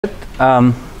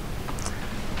Um,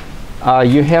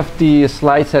 you have the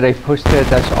slides that I posted,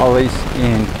 as always,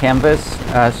 in Canvas.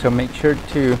 So make sure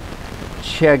to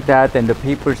check that, and the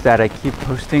papers that I keep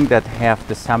posting that have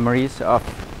the summaries of,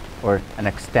 or an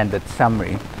extended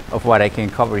summary of what I can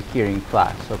cover here in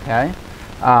class, okay?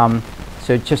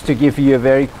 So just to give you a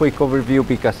very quick overview,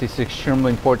 because it's extremely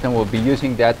important, we'll be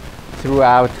using that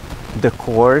throughout the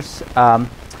course.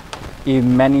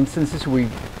 In many instances,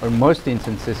 or most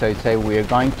instances, I'd say, we are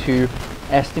going to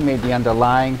estimate the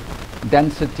underlying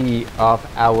density of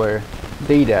our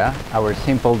data, our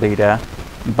simple data,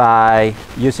 by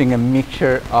using a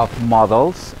mixture of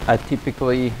models.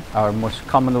 Typically, or most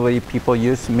commonly, people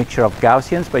use a mixture of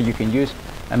Gaussians, but you can use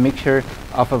a mixture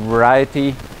of a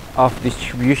variety of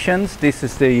distributions. This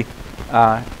is the,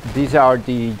 these are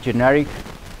the generic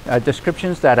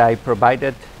descriptions that I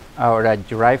provided or I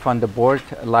derived on the board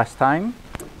last time.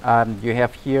 You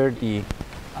have here the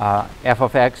f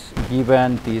of x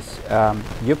given this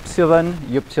upsilon.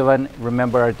 Upsilon,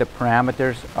 remember, are the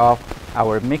parameters of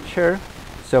our mixture.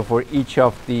 So for each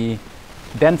of the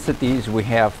densities, we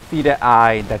have theta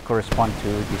I that correspond to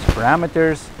these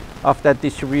parameters of that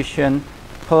distribution,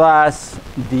 plus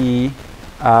the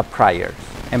priors.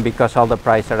 And because all the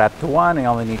priors are up to 1, I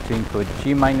only need to include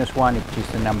g minus 1, which is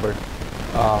the number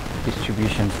of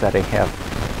distributions that I have.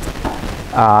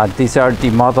 These are the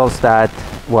models that,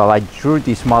 well, I drew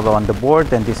this model on the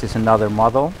board, and this is another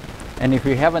model. And if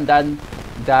you haven't done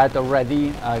that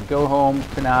already, go home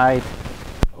tonight,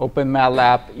 open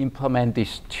MATLAB, implement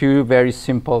these two very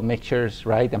simple mixtures,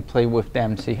 right, and play with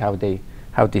them, see how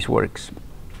this works.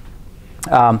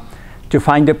 To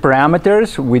find the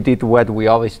parameters, we did what we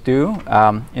always do.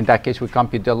 In that case, we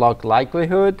compute the log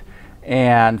likelihood,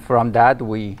 and from that,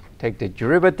 we take the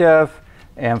derivative,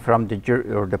 and from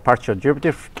the partial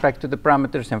derivative with respect to the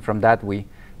parameters, and from that, we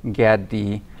get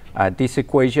these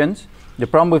equations. The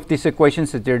problem with these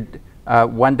equations is that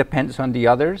one depends on the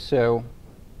other, so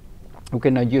we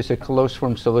cannot use a closed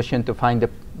form solution to find the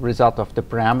result of the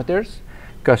parameters,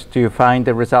 because to find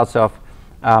the results of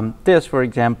this, for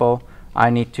example, I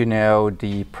need to know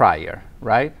the prior,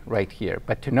 right here.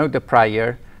 But to know the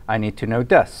prior, I need to know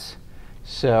this.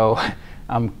 So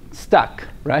I'm stuck,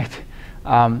 right?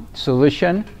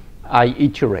 Solution, I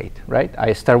iterate, right?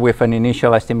 I start with an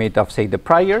initial estimate of, say, the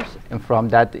priors, and from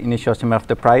that initial estimate of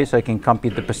the priors, I can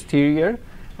compute the posterior,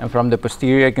 and from the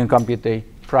posterior, I can compute the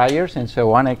priors, and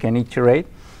so on. I can iterate,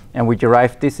 and we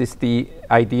derive, this is the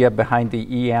idea behind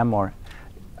the EM, or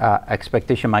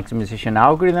expectation maximization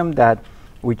algorithm, that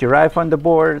we derive on the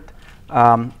board.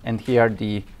 And here are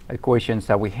the equations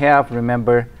that we have.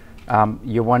 Remember,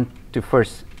 you want to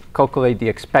first calculate the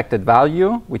expected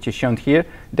value, which is shown here.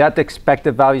 That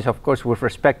expected value is, of course, with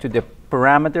respect to the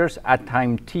parameters at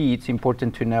time t. It's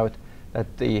important to note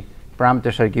that the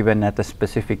parameters are given at a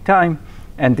specific time.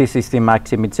 And this is the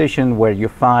maximization, where you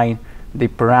find the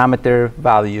parameter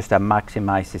values that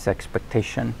maximize this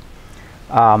expectation.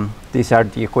 These are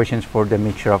the equations for the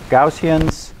mixture of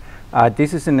Gaussians.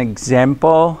 This is an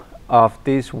example of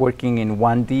this working in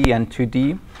 1D and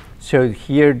 2D. So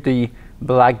here the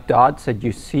black dots that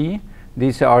you see,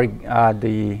 these are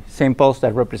the samples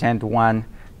that represent one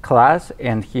class,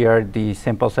 and here are the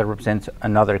samples that represent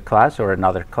another class or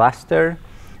another cluster.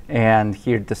 And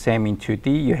here the same in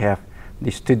 2D. You have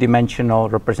this two-dimensional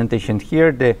representation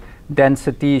here. The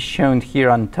density is shown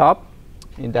here on top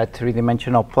in that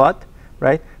three-dimensional plot,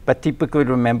 right? But typically,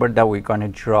 remember that we're going to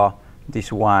draw this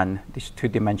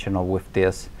two-dimensional with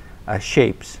these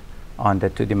shapes on the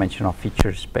two-dimensional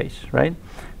feature space, right?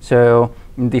 So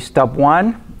in this top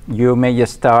one, you may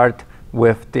just start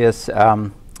with this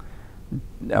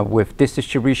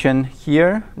distribution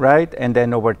here, right? And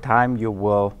then over time, you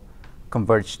will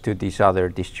converge to this other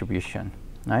distribution,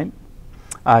 right?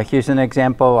 Here's an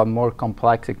example, a more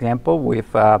complex example,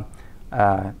 with a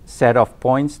set of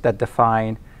points that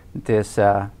define this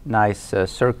nice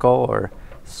circle or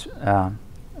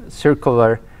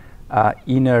circular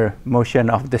inner motion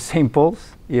of the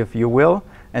samples, if you will.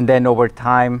 And then over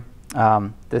time,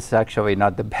 this is actually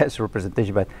not the best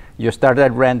representation, but you start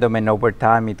at random, and over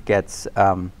time it gets,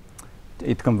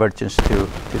 it converges to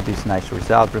this nice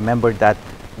result. Remember that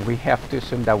we have to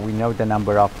assume that we know the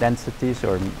number of densities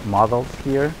or models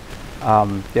here.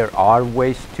 There are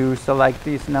ways to select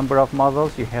this number of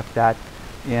models. You have that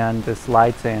in the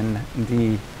slides and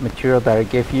the material that I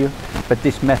gave you, but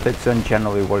these methods don't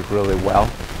generally work really well.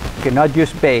 You cannot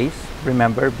use Bayes,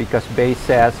 remember, because Bayes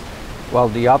says, well,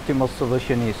 the optimal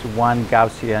solution is one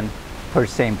Gaussian per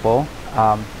sample.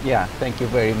 Yeah, thank you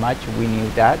very much. We knew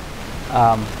that.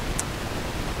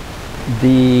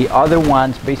 The other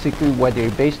ones, basically what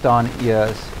they're based on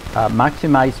is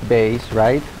maximize base,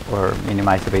 right, or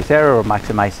minimize the base error, or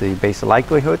maximize the base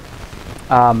likelihood,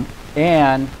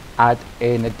 and add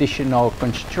an additional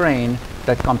constraint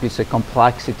that computes the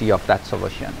complexity of that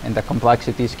solution. And the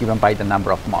complexity is given by the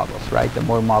number of models, right? The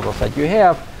more models that you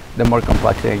have, the more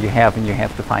complexity you have, and you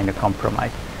have to find a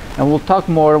compromise. And we'll talk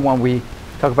more when we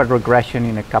talk about regression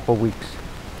in a couple weeks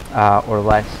or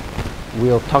less.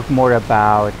 We'll talk more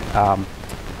about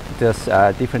this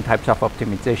different types of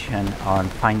optimization on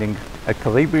finding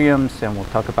equilibriums, and we'll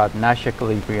talk about Nash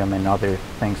equilibrium and other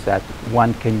things that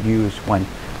one can use when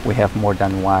we have more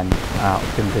than one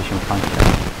optimization function.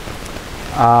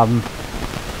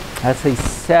 As I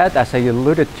said, as I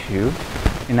alluded to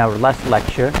in our last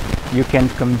lecture, you can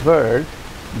convert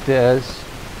this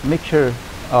mixture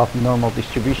of normal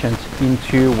distributions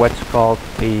into what's called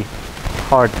a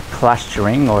hard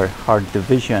clustering or hard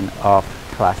division of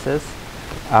classes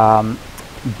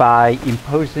by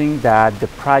imposing that the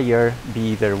prior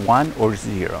be either 1 or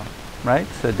 0, right?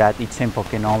 So that each sample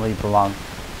can only belong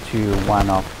to one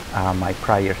of my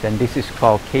priors, and this is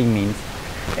called k-means.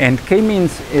 And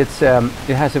k-means, it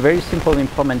has a very simple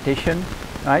implementation,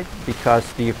 right?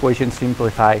 Because the equations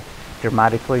simplify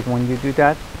dramatically when you do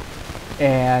that,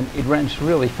 and it runs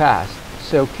really fast.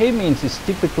 So k-means is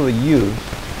typically used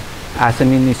as an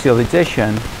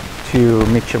initialization to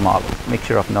mixture models,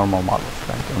 mixture of normal models,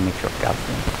 right, or mixture of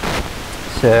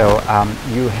Gaussians. So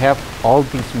you have all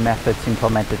these methods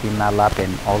implemented in MATLAB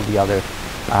and all the other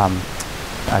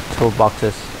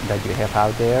toolboxes that you have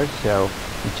out there. So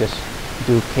you just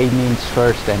do k-means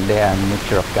first and then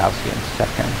mixture of Gaussians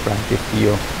second, right,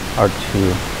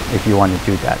 if you want to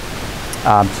do that.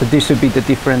 So this would be the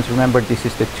difference. Remember, this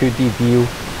is the 2D view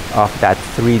of that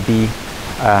 3D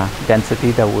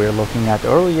density that we were looking at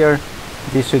earlier.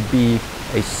 This would be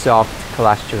a soft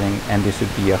clustering, and this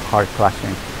would be a hard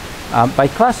clustering. By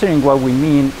clustering, what we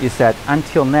mean is that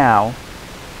until now,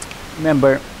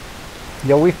 remember,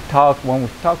 when we've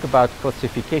talked about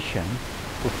classification,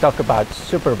 we've talked about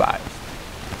supervised.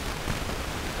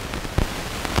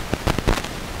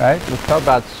 Right? We've talked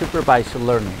about supervised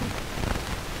learning.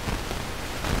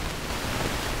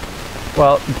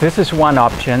 Well, this is one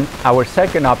option. Our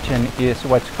second option is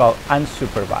what's called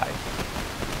unsupervised.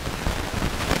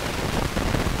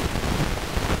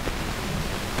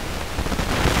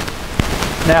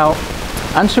 Now,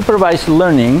 unsupervised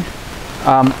learning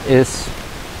is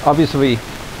obviously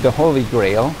the holy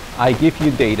grail. I give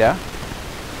you data,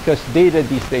 because data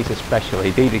these days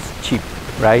especially, data is cheap,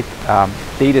 right?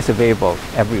 Data is available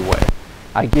everywhere.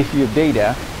 I give you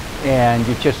data, and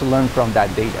you just learn from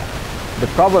that data. The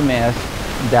problem is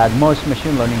that most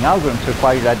machine learning algorithms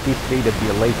require that this data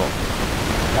be labeled,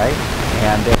 right?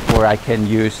 And therefore, I can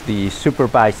use the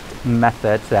supervised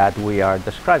methods that we are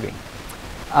describing.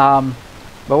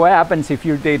 But what happens if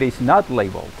your data is not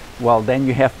labeled? Well, then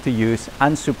you have to use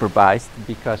unsupervised,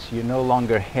 because you no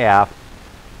longer have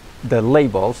the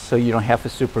labels, so you don't have a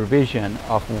supervision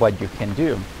of what you can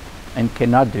do and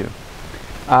cannot do.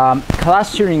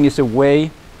 Clustering is a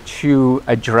way to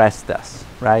address this,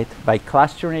 right? By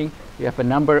clustering, you have a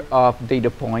number of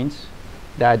data points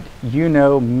that you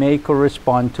know may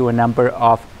correspond to a number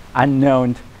of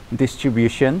unknown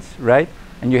distributions, right?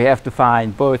 And you have to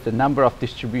find both the number of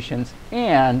distributions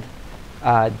and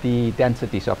the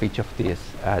densities of each of these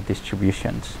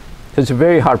distributions. So it's a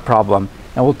very hard problem,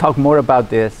 and we'll talk more about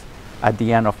this at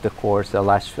the end of the course, the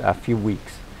last few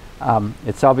weeks.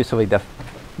 It's obviously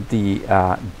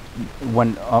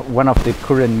one of the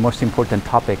current most important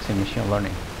topics in machine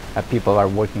learning that people are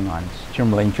working on. It's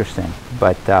extremely interesting,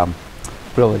 but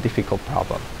really difficult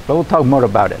problem. But we'll talk more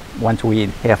about it once we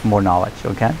have more knowledge,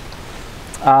 okay?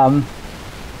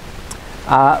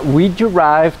 We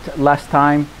derived last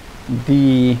time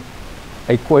the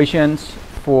equations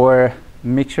for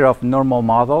mixture of normal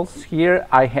models. Here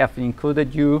I have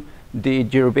included you the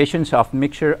derivations of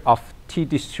mixture of t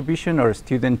distribution or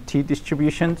student t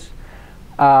distributions,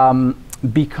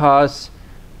 because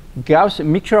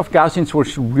mixture of Gaussians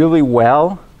works really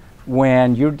well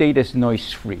when your data is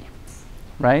noise free,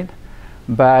 right?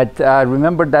 But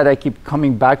remember that I keep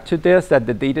coming back to this, that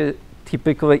the data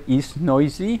typically is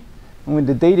noisy. And when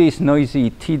the data is noisy,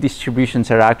 t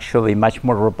distributions are actually much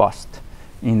more robust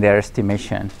in their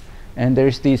estimation. And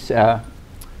there's this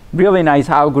really nice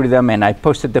algorithm, and I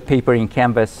posted the paper in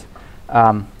Canvas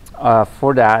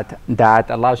for that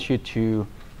allows you to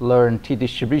learn t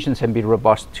distributions and be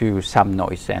robust to some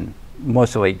noise, and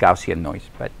mostly Gaussian noise,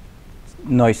 but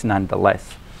noise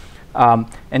nonetheless.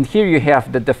 And here you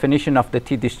have the definition of the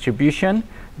t distribution.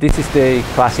 This is the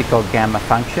classical gamma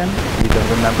function. If you don't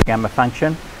remember gamma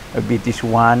function, it would be this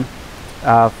one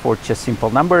for just simple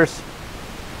numbers.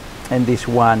 and this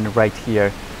one right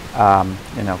here,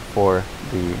 for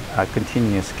the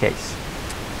continuous case.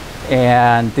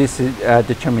 And this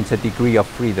determines the degree of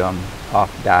freedom of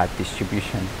that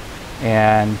distribution.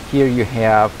 And here you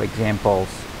have examples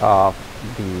of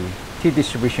the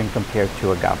t-distribution compared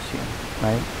to a Gaussian,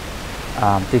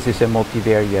 right? This is a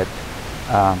multivariate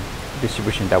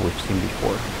distribution that we've seen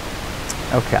before.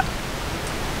 Okay.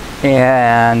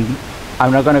 And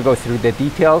I'm not going to go through the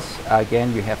details.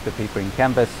 Again, you have the paper in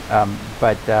Canvas,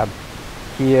 but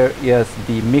here is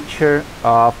the mixture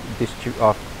of this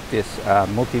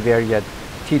multivariate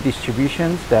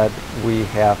t-distributions that we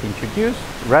have introduced,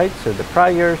 right? So the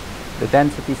priors, the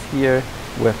densities here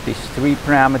with these three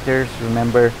parameters.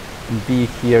 Remember, V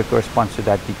here corresponds to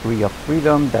that degree of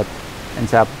freedom that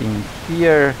ends up being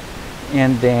here,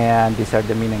 and then these are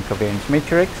the mean and covariance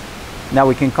matrix. Now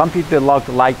we can compute the log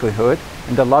likelihood,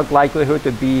 and the log likelihood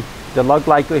would be the log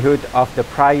likelihood of the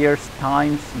priors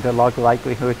times the log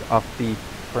likelihood of the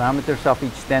parameters of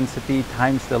each density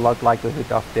times the log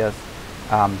likelihood of this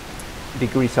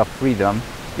degrees of freedom.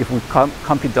 If we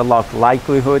compute the log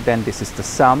likelihood, then this is the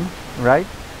sum, right?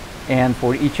 And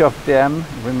for each of them,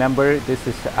 remember, this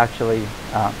is actually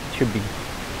should be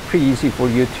pretty easy for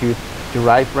you to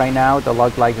derive right now. The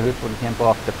log likelihood, for example,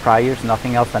 of the priors,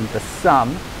 nothing else than the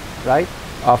sum, right,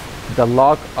 of the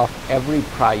log of every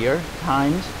prior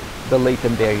times the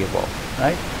latent variable,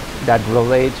 right? That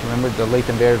relates, remember, the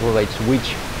latent variable relates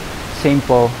which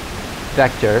sample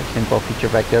vector, simple feature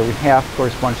vector we have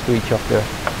corresponds to each of the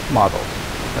models,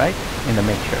 right, in the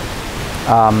mixture.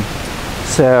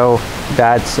 So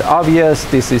that's obvious.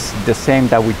 This is the same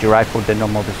that we derive for the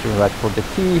normal distribution for the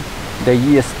t. The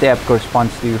E step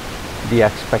corresponds to the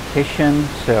expectation.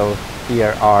 So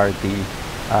here are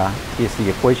here's the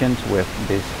equations with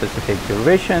the specific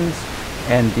derivations,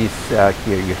 and this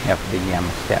here you have the EM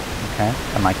step, okay,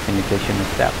 a maximization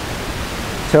step.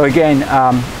 So again,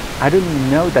 I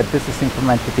don't know that this is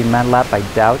implemented in MATLAB, I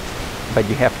doubt, but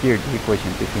you have here the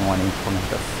equations if you want to implement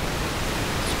this.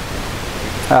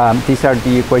 These are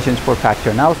the equations for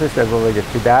factor analysis that are related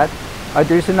to that.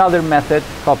 There's another method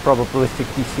called probabilistic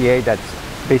PCA that's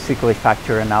basically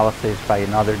factor analysis by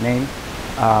another name.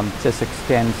 Just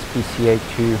extends PCA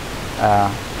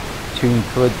to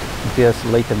include these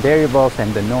latent variables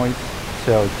and the noise.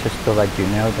 So just to let you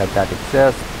know that that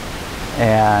exists.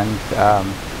 And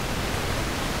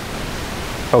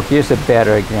oh, here's a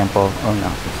better example. Oh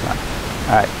no, it's not.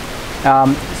 All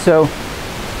right. So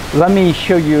let me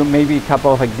show you maybe a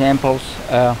couple of examples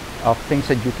of things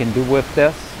that you can do with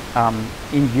this.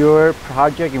 In your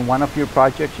project, in one of your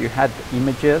projects, you had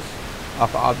images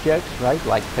of objects, right?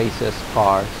 Like faces,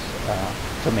 cars,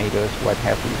 tomatoes, what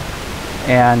have you.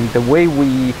 And the way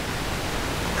we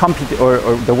compute,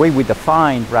 or the way we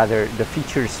defined rather the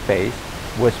feature space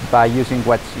was by using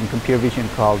what's in computer vision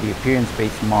called the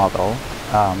appearance-based model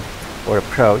or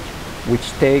approach,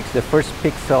 which takes the first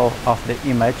pixel of the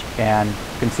image and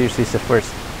considers this the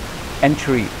first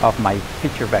entry of my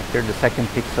feature vector. The second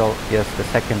pixel is the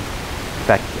second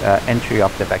entry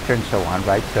of the vector, and so on,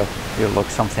 right? So it will look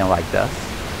something like this,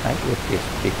 right, with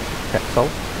these big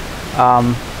pixels.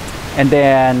 And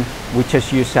then we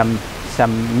just use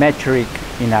some metric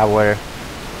in our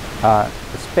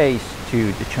space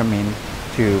to determine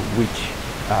to which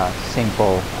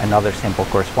sample another sample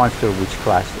corresponds to, which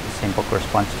class the sample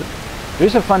corresponds to.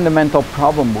 There's a fundamental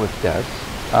problem with this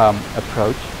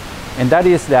approach, and that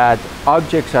is that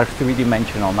objects are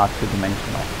three-dimensional, not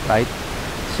two-dimensional, right?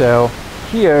 So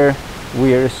here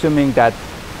we are assuming that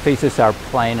faces are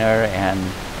planar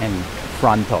and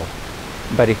frontal.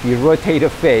 But if you rotate a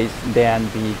face, then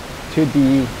the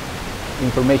 2D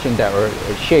information that or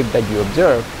shape that you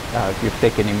observe, if you've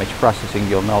taken image processing,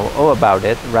 you'll know all about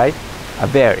it, right?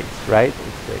 Varies, right?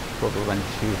 It's the equivalent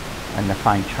to an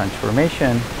affine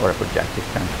transformation or a projective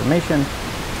transformation.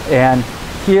 And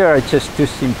here are just two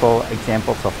simple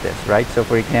examples of this, right? So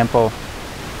for example,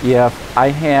 if I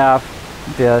have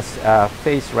this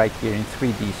face right here in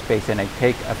 3D space and I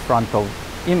take a frontal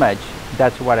image,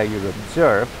 that's what I would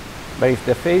observe. But if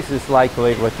the face is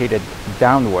likely rotated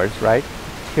downwards, right,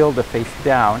 tilt the face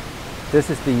down, this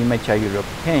is the image I would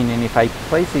obtain. And if I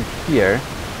place it here,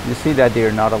 you see that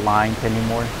they're not aligned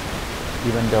anymore,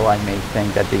 even though I may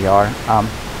think that they are.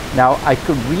 Now I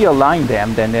could realign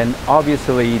them, and then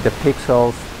obviously the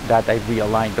pixels that I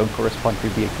realign don't correspond to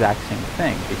the exact same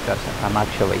thing because I'm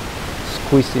actually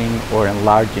squeezing or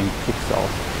enlarging pixels.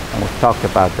 And we've talked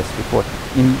about this before.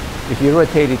 If you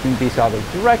rotate it in this other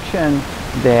direction,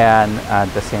 then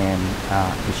the same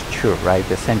is true, right?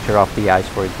 The center of the eyes,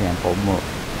 for example, moves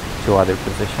to other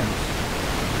positions.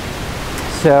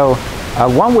 So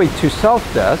one way to solve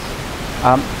this,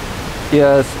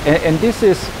 is, and this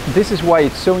is why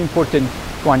it's so important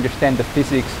to understand the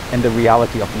physics and the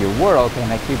reality of your world.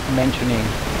 And I keep mentioning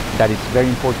that it's very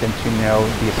important to know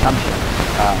the assumptions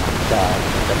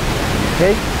that you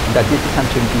take, and that this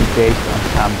assumption be based on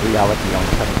some reality, on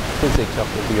some physics of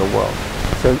the real world.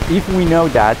 So if we know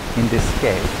that in this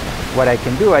case, what I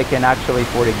can do, I can actually,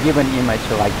 for a given image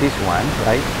like this one,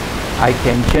 right, I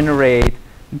can generate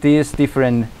these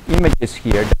different images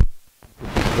here,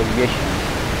 these variations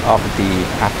of the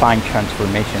affine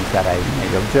transformations that I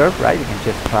may observe, right? You can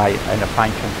just apply an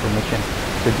affine transformation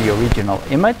to the original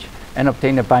image and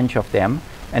obtain a bunch of them.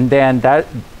 And then that,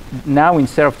 now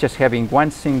instead of just having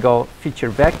one single feature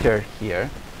vector here,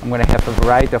 I'm going to have a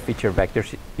variety of feature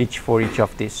vectors, each for each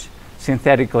of these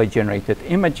synthetically generated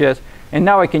images. And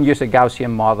now I can use a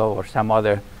Gaussian model or some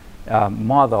other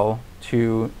model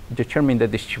to determine the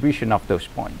distribution of those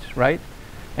points, right?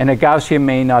 And a Gaussian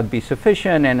may not be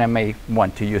sufficient, and I may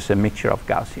want to use a mixture of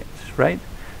Gaussians, right?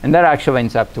 And that actually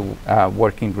ends up to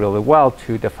working really well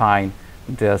to define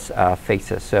these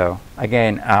faces. So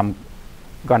again, I'm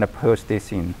going to post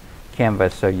this in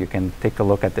Canvas so you can take a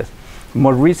look at this.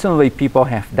 More recently, people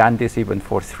have done this even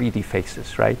for 3D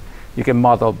faces, right? You can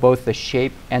model both the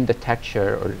shape and the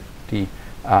texture, or the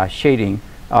shading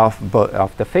of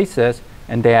the faces,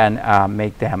 and then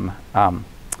make them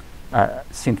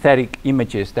synthetic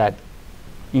images that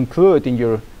include in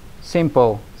your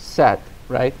simple set,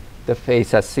 right, the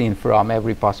face as seen from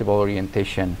every possible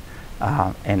orientation,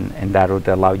 and that would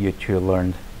allow you to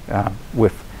learn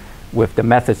with the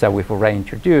methods that we've already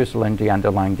introduced, learn the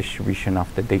underlying distribution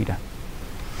of the data.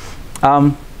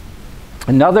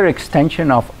 Another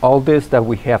extension of all this that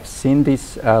we have seen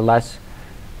these last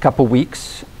couple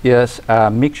weeks is a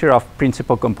mixture of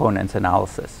principal components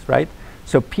analysis, right?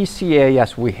 So PCA,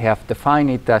 as we have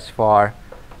defined it thus far,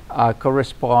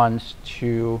 corresponds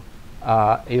to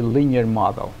a linear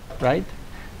model, right?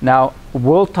 Now,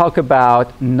 we'll talk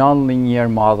about nonlinear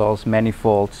models,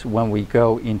 manifolds, when we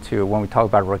talk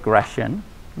about regression,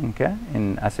 okay?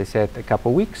 And as I said, a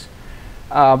couple weeks.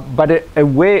 But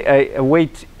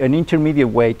an intermediate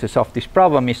way to solve this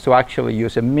problem is to actually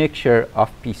use a mixture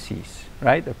of PCs,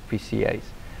 right, of PCAs.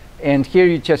 And here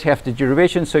you just have the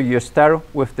derivation, so you start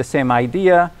with the same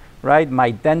idea, right? My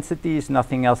density is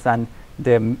nothing else than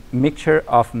the mixture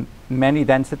of many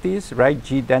densities, right,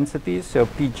 G densities. So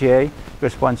Pj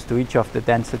corresponds to each of the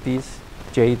densities,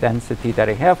 J density that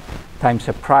I have, times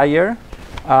a prior.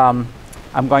 I'm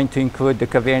going to include the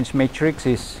covariance matrix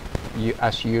is,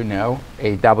 as you know,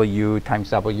 a W times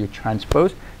W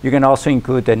transpose. You can also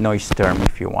include the noise term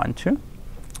if you want to,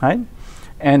 right?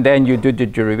 And then you do the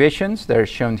derivations that are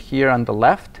shown here on the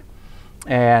left.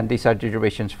 And these are the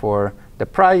derivations for the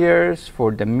priors,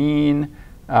 for the mean,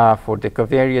 for the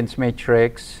covariance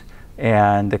matrix,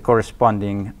 and the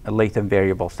corresponding latent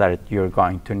variables that you're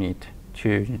going to need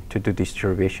to do these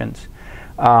derivations.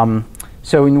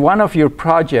 So in one of your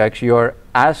projects, you're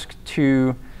asked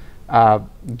to,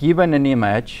 given an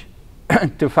image,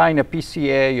 to find a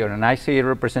PCA or an isolated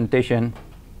representation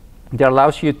that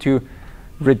allows you to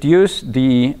reduce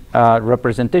the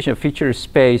representation of feature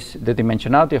space, the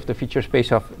dimensionality of the feature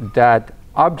space of that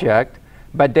object,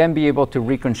 but then be able to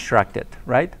reconstruct it,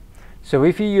 right? So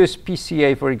if you use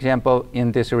PCA, for example,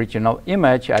 in this original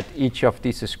image at each of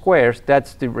these squares,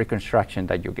 that's the reconstruction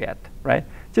that you get, right?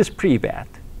 Just pretty bad.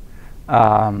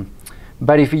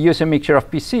 But if you use a mixture of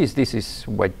PCs, this is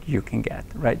what you can get,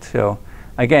 right? So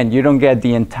again, you don't get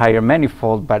the entire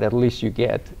manifold, but at least you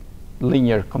get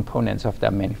linear components of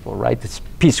that manifold, right? It's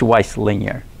piecewise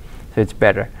linear, so it's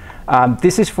better.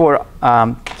 This is for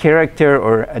character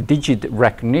or a digit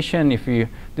recognition. If you,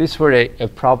 this were a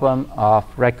problem of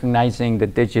recognizing the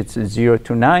digits 0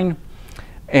 to 9,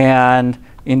 and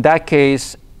in that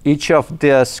case, each of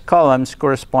these columns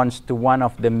corresponds to one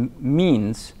of the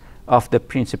means of the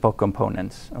principal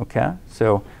components, okay?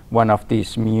 So one of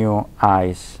these mu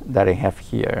i's that I have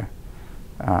here,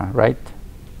 right?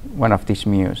 One of these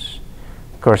mu's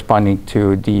corresponding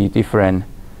to the different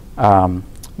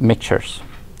mixtures,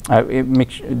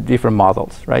 different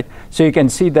models, right? So you can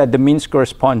see that the means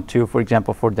correspond to, for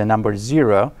example, for the number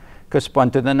 0,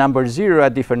 correspond to the number 0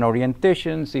 at different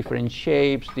orientations, different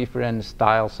shapes, different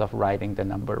styles of writing the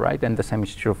number, right? And the same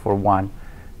is true for 1,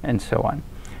 and so on.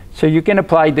 So you can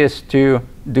apply this to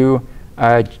do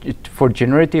for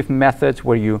generative methods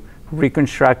where you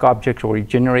reconstruct objects or you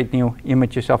generate new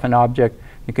images of an object.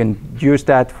 You can use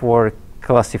that for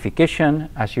classification,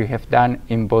 as you have done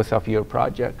in both of your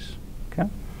projects. Okay.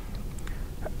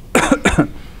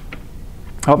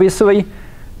 Obviously,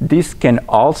 this can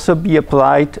also be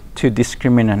applied to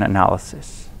discriminant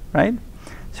analysis, right?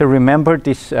 So So remember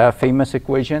this famous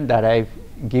equation that I've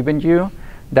given you,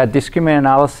 that discriminant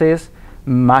analysis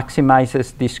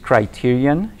maximizes this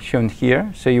criterion shown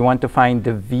here. So you want to find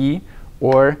the V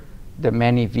or the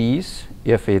many V's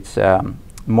if it's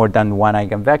more than one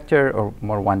eigenvector or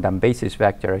more than basis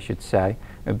vector, I should say.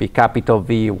 It would be capital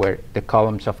V, where the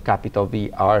columns of capital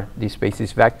V are these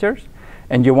basis vectors.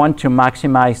 And you want to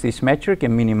maximize this metric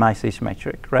and minimize this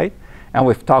metric, right? And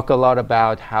we've talked a lot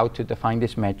about how to define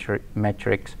these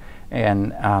metrics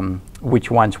and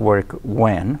which ones work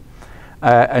when.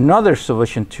 Another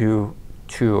solution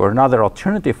or another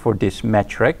alternative for this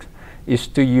metric is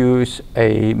to use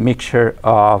a mixture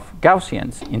of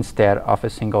Gaussians instead of a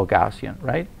single Gaussian,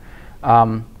 right?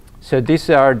 So these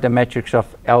are the metrics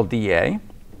of LDA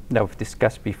that we've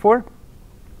discussed before.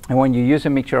 And when you use a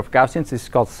mixture of Gaussians, it's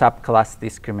called subclass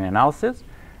discriminant analysis.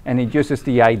 And it uses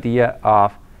the idea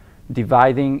of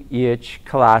dividing each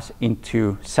class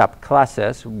into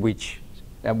subclasses, which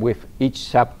with each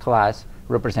subclass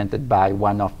represented by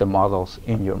one of the models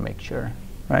in your mixture,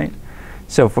 right?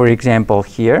 So for example,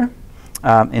 here,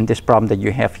 in this problem that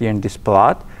you have here in this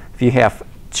plot, if you have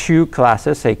two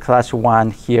classes, say class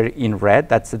 1 here in red,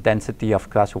 that's the density of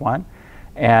class 1,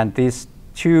 and these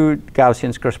two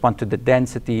Gaussians correspond to the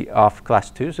density of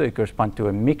class 2, so it corresponds to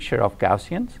a mixture of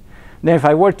Gaussians. Then if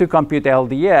I were to compute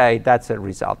LDA, that's a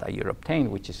result that you obtain,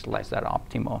 which is less than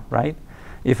optimal, right?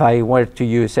 If I were to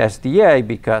use SDA,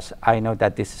 because I know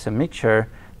that this is a mixture,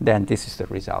 then this is the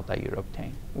result that you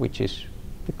obtain, which is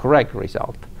the correct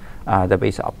result, the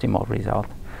base optimal result.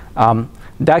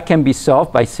 That can be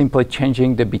solved by simply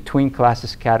changing the between classes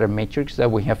scatter matrix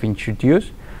that we have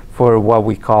introduced for what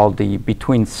we call the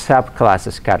between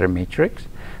subclasses scatter matrix,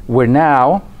 where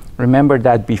now, remember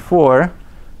that before,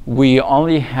 we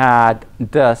only had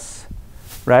this,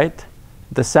 right?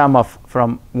 The sum of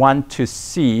from 1 to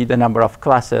C, the number of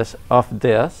classes of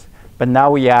this, but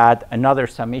now we add another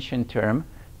summation term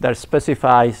that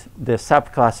specifies the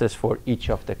subclasses for each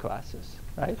of the classes,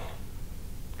 right?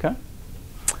 Okay.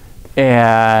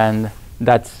 And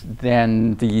that's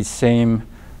then the same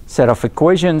set of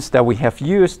equations that we have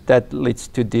used that leads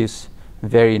to this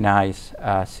very nice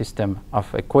system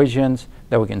of equations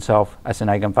that we can solve as an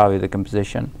eigenvalue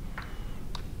decomposition.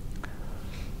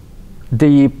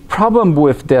 The problem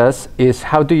with this is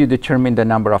how do you determine the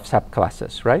number of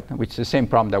subclasses, right? Which is the same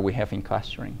problem that we have in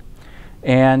clustering.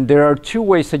 And there are two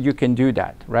ways that you can do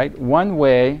that, right? One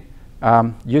way,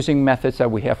 using methods that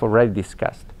we have already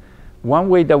discussed. One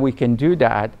way that we can do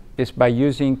that is by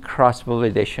using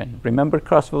cross-validation. Remember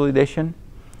cross-validation?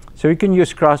 So you can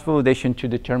use cross-validation to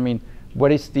determine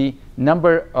what is the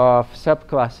number of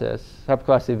subclasses,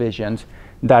 subclass divisions,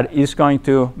 that is going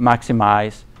to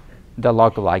maximize the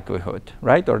log likelihood,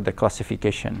 right? Or the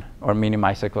classification, or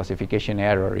minimize the classification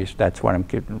error, if that's what I'm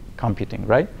computing,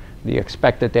 right? The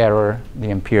expected error, the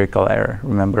empirical error.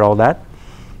 Remember all that?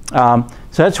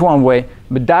 So that's one way,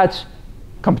 but that's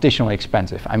computationally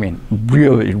expensive. I mean,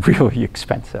 really, really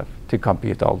expensive to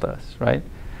compute all this, right?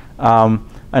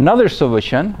 Another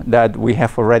solution that we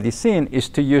have already seen is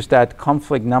to use that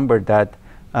conflict number that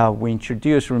we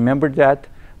introduced. Remember that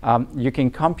you can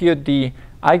compute the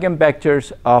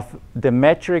eigenvectors of the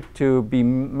metric to be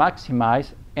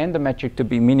maximized and the metric to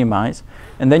be minimized,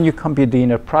 and then you compute the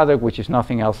inner product, which is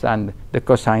nothing else than the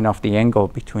cosine of the angle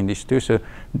between these two. So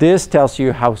this tells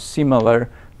you how similar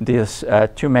these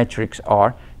two metrics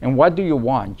are. And what do you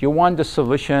want? You want the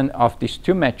solution of these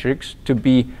two metrics to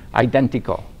be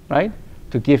identical, right?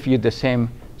 To give you the same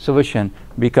solution,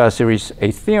 because there is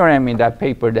a theorem in that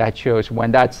paper that shows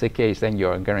when that's the case, then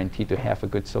you're guaranteed to have a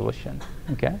good solution,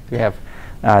 okay? To have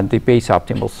the base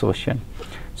optimal solution.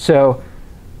 So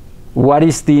what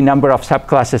is the number of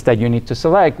subclasses that you need to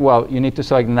select? Well, you need to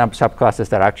select the number of subclasses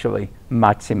that actually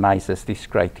maximizes this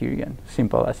criterion.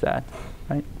 Simple as that,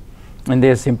 right? And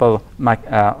there's a simple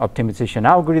optimization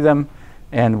algorithm,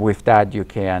 and with that you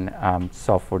can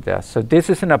solve for this. So this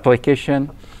is an application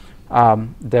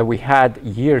that we had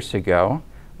years ago,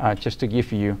 just to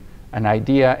give you an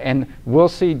idea. And we'll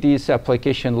see this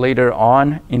application later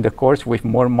on in the course with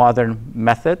more modern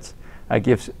methods.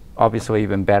 Gives obviously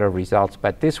even better results.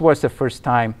 But this was the first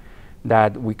time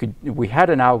that we had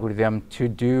an algorithm to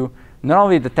do not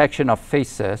only detection of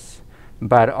faces,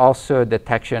 but also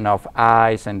detection of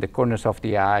eyes and the corners of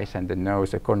the eyes and the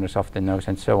nose, the corners of the nose,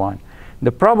 and so on.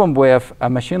 The problem with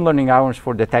machine learning algorithms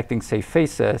for detecting, say,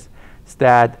 faces is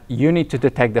that you need to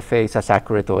detect the face as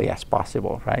accurately as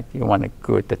possible, right? You want a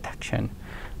good detection.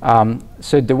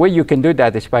 So the way you can do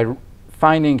that is by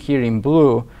finding here in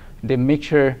blue the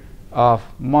mixture of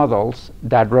models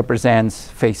that represents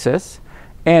faces,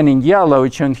 And in yellow,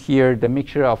 it's shown here the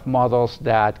mixture of models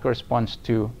that corresponds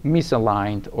to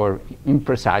misaligned or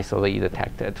imprecisely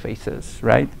detected faces,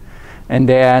 right? And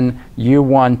then you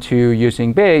want to,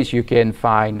 using Bayes, you can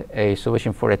find a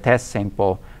solution for a test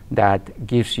sample that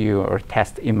gives you, or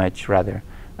test image rather,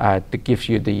 that gives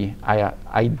you the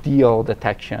ideal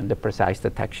detection, the precise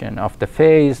detection of the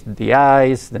face, the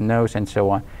eyes, the nose, and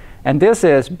so on. And this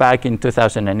is back in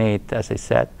 2008, as I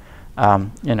said,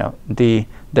 the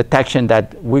detection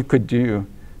that we could do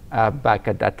back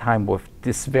at that time with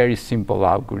this very simple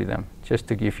algorithm, just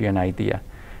to give you an idea.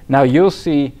 Now you'll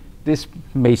see this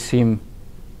may seem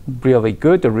really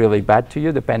good or really bad to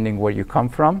you, depending where you come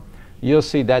from. You'll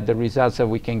see that the results that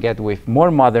we can get with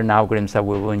more modern algorithms that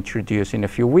we will introduce in a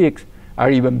few weeks are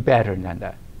even better than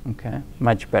that, okay?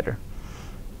 Much better.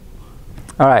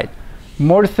 All right,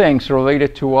 more things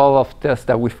related to all of this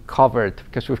that we've covered,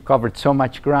 because we've covered so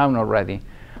much ground already.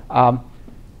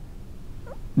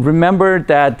 Remember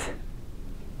that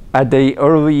at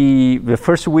the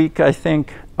first week, I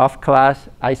think, of class,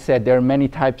 I said there are many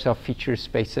types of feature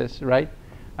spaces, right?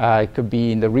 It could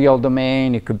be in the real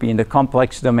domain, it could be in the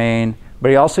complex domain, but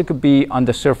it also could be on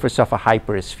the surface of a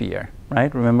hypersphere,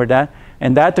 right? Remember that?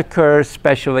 And that occurs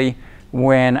especially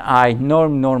when I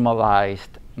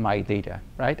normalized my data,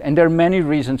 right? And there are many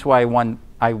reasons why I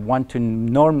want to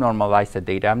normalize the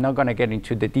data. I'm not going to get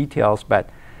into the details,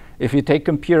 but if you take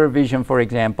computer vision, for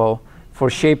example, for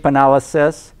shape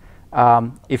analysis,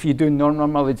 if you do norm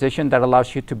normalization, that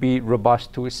allows you to be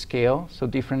robust to a scale. So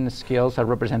different scales are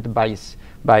represented by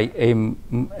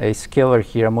a scalar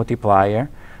here, a multiplier.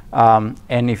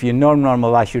 And if you norm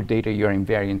normalize your data, you're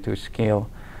invariant to scale.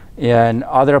 In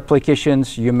other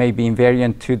applications, you may be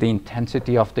invariant to the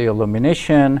intensity of the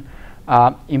illumination.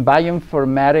 In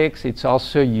bioinformatics, it's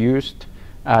also used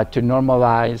to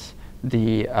normalize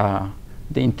the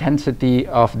intensity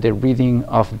of the reading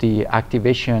of the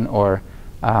activation or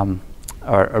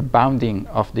bounding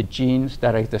of the genes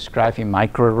that I described in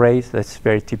microarrays. That's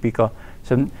very typical.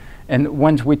 So, and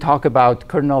once we talk about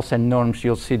kernels and norms,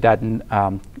 you'll see that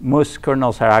most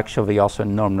kernels are actually also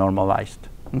norm normalized.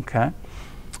 Okay,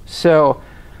 so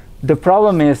the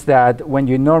problem is that when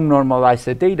you norm normalize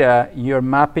the data, you're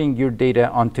mapping your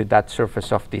data onto that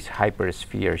surface of this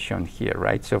hypersphere shown here,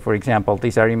 right? So, for example,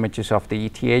 these are images of the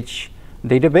ETH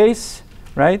database,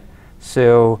 right?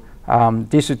 So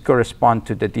this would correspond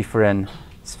to the different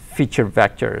feature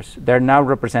vectors. They're now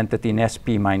represented in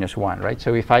SP-1, right?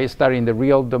 So if I start in the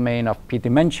real domain of p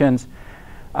dimensions,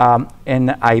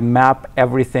 and I map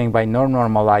everything by norm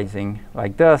normalizing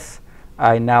like this,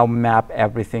 I now map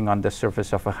everything on the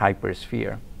surface of a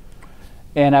hypersphere.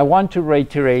 And I want to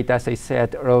reiterate, as I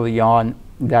said early on,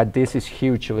 that this is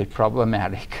hugely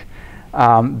problematic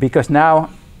because now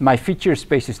my feature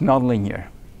space is nonlinear.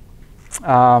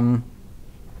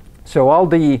 So all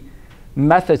the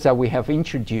methods that we have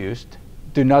introduced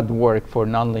do not work for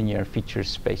nonlinear feature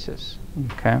spaces.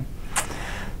 Okay.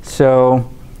 So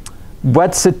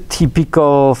what's a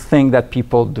typical thing that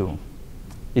people do?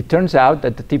 It turns out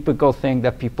that the typical thing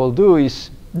that people do is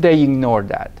they ignore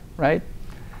that, right?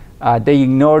 They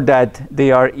ignore that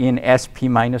they are in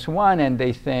SP-1 and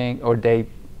they think, or they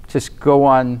just go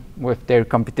on with their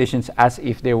computations as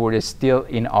if they were still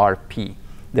in RP,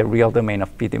 the real domain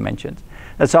of p dimensions.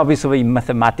 That's obviously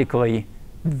mathematically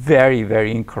very,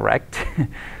 very incorrect.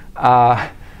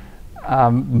 But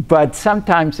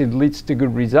sometimes it leads to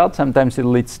good results. Sometimes it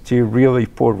leads to really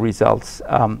poor results.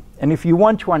 And if you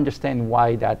want to understand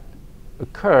why that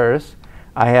occurs,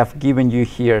 I have given you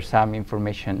here some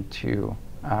information to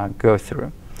go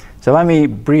through. So let me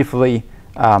briefly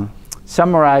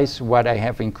summarize what I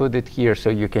have included here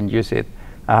so you can use it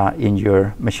in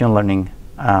your machine learning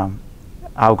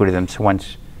algorithms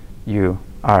once you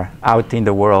are out in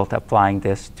the world applying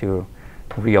this to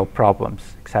real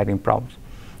problems, exciting problems.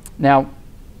 Now,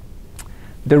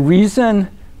 the reason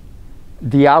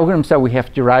the algorithms that we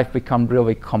have derived become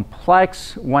really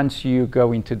complex once you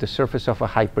go into the surface of a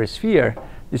hypersphere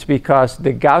is because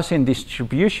the Gaussian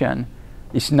distribution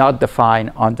is not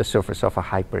defined on the surface of a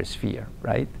hypersphere,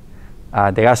 right?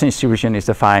 The Gaussian distribution is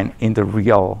defined in the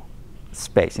real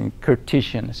space, in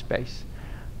Cartesian space.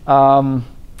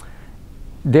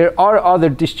 There are other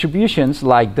distributions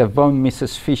like the von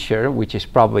Mises Fisher, which is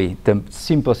probably the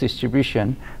simplest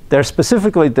distribution. They're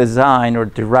specifically designed or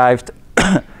derived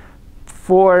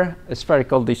for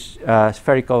spherical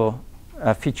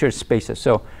feature spaces.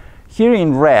 So here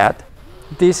in red,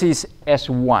 this is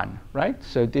S1, right?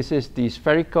 So this is the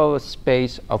spherical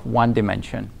space of one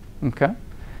dimension, okay?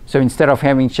 So instead of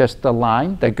having just a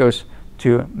line that goes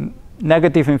to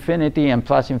negative infinity and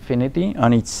plus infinity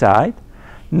on each side,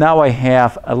 now I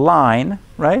have a line,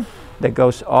 right? That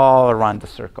goes all around the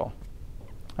circle,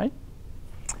 right?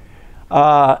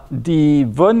 The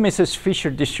von Mises-Fisher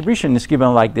distribution is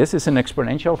given like this. It's an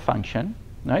exponential function,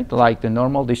 right? Like the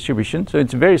normal distribution. So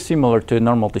it's very similar to a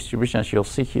normal distribution, as you'll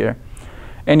see here.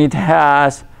 And it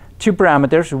has two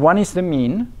parameters. One is the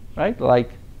mean, right?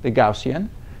 Like the Gaussian.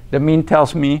 The mean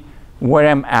tells me where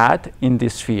I'm at in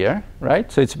this sphere,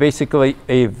 right? So it's basically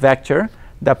a vector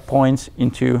that points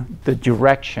into the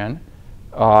direction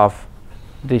of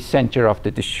the center of the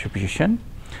distribution.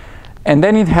 And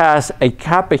then it has a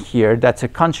kappa here that's a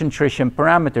concentration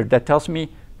parameter that tells me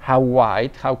how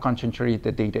wide, how concentrated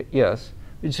the data is,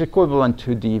 which is equivalent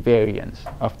to the variance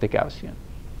of the Gaussian.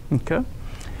 Okay?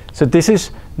 So this is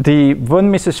the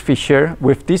von Mises-Fisher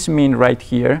with this mean right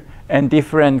here and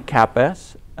different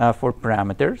kappas for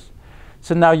parameters.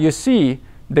 So now you see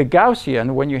the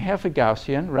Gaussian, when you have a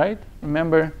Gaussian, right?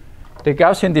 Remember, the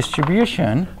Gaussian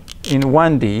distribution in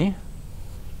 1D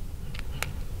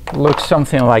looks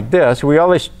something like this. We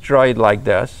always draw it like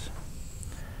this.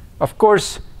 Of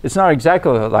course, it's not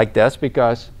exactly like this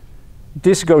because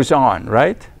this goes on,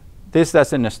 right? This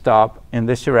doesn't stop in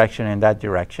this direction and that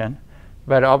direction.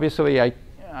 But obviously,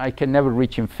 I can never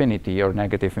reach infinity or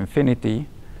negative infinity.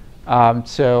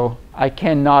 So I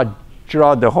cannot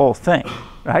draw the whole thing,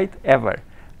 right, ever.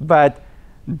 But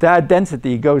that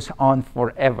density goes on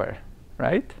forever,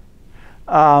 right?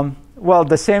 Well,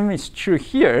 the same is true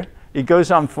here. It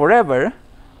goes on forever,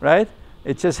 right?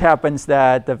 It just happens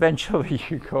that eventually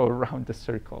you go around the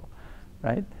circle,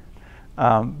 right?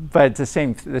 But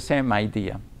it's the same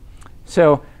idea.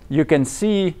 So you can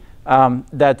see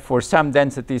that for some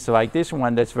densities like this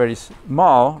one that's very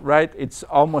small, right, it's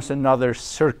almost another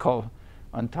circle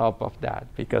on top of that,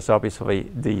 because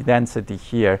obviously the density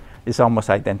here is almost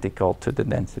identical to the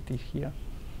density here.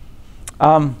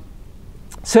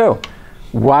 So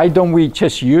why don't we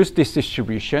just use this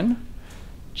distribution,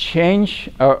 change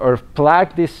or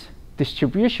plug this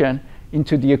distribution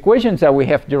into the equations that we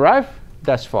have derived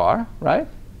thus far, right?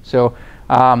 So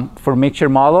for mixture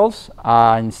models,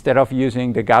 instead of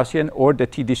using the Gaussian or the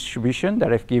T distribution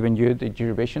that I've given you the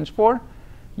derivations for,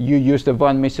 you use the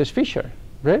von Mises-Fisher,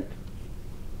 right?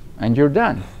 And you're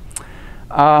done.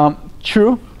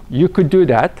 True, you could do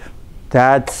that.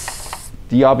 That's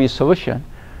the obvious solution.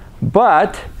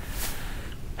 But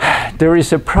there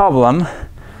is a problem,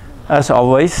 as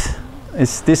always.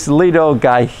 It's this little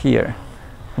guy here.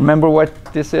 Remember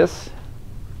what this is?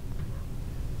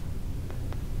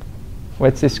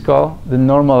 What's this called? The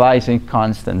normalizing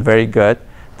constant. Very good.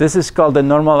 This is called the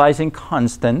normalizing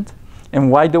constant.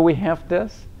 And why do we have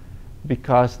this?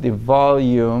 Because the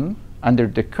volume under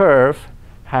the curve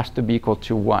has to be equal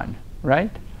to 1, right?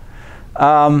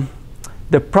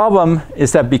 The problem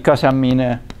is that because I'm in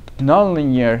a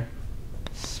nonlinear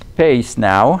space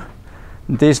now,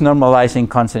 this normalizing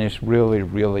constant is really,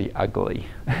 really ugly.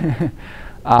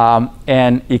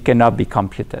 And it cannot be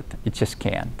computed. It just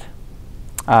can't.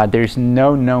 There is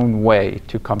no known way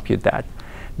to compute that.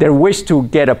 There are ways to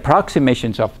get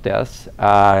approximations of this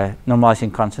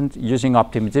normalizing constant using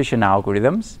optimization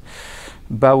algorithms,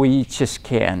 but we just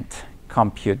can't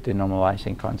compute the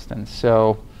normalizing constant.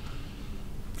 So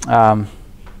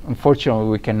unfortunately,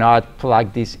 we cannot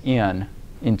plug this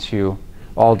into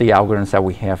all the algorithms that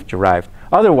we have derived.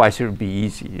 Otherwise, it would be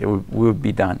easy. It would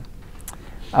be done.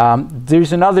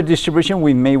 There's another distribution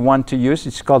we may want to use.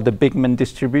 It's called the Bigman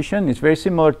distribution. It's very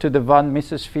similar to the von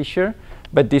Mises-Fisher,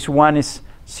 but this one is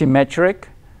symmetric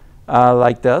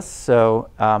like this. So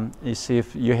you see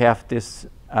if you have this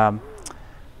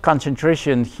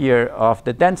concentration here of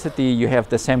the density, you have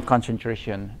the same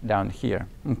concentration down here.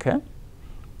 Okay.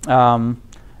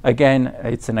 Again,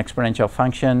 it's an exponential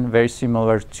function, very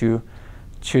similar to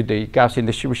the Gaussian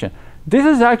distribution. This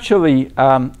is actually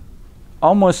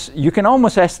you can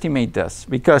almost estimate this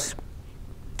because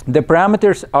the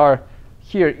parameters are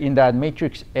here in that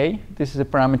matrix A. This is a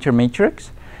parameter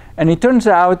matrix. And it turns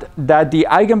out that the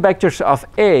eigenvectors of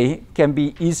A can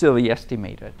be easily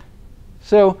estimated.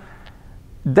 So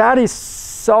that is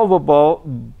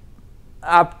solvable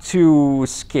up to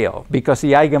scale because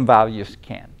the eigenvalues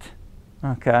can't.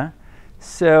 Okay,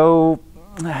 so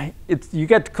you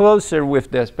get closer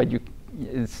with this, but you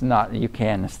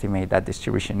can't estimate that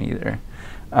distribution either.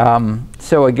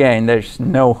 So again, there's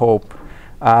no hope.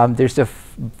 There's a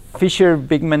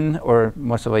Fisher-Bigman, or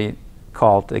mostly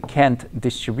called the Kent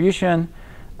distribution.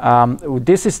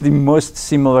 This is the most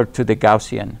similar to the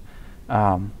Gaussian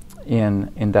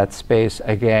in that space.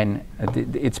 Again,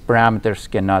 its parameters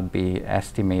cannot be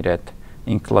estimated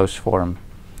in closed form.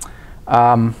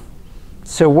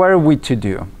 So what are we to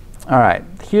do? All right,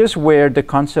 here's where the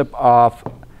concept of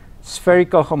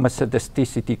spherical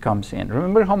homoscedasticity comes in.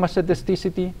 Remember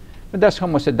homoscedasticity? What does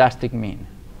homoscedastic mean?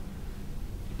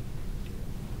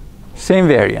 Same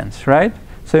variance, right?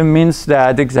 So it means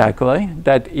that exactly,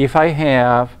 that if I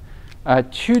have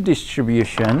two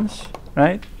distributions,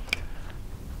 right,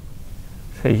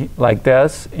 say like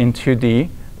this in 2D,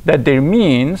 that their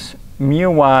means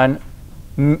mu1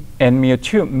 and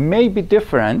mu2 may be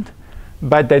different,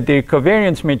 but that their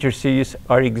covariance matrices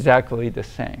are exactly the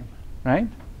same, right?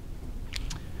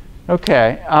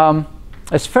 Okay,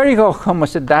 a spherical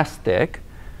homoscedastic,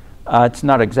 it's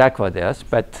not exactly this,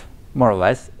 but more or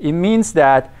less, it means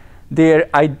that they're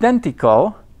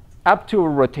identical up to a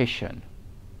rotation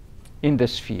in the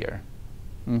sphere,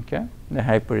 okay, the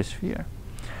hypersphere.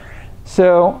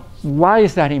 So why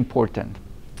is that important?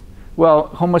 Well,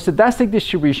 homoscedastic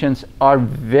distributions are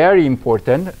very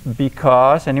important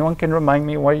because, anyone can remind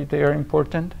me why they are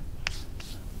important?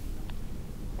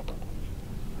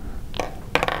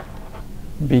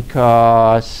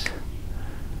 Because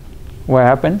what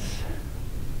happens?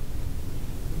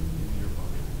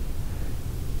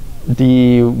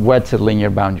 What's a linear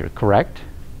boundary, correct?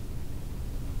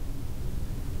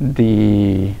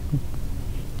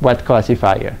 What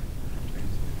classifier?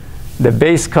 The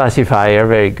base classifier,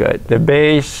 very good. The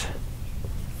base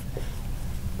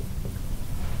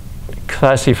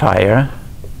classifier,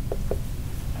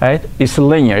 right, is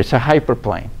linear, it's a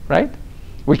hyperplane, right?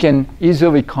 We can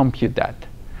easily compute that.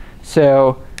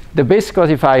 So the base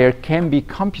classifier can be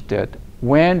computed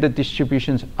when the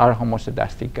distributions are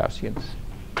homoscedastic Gaussians.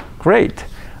 Great.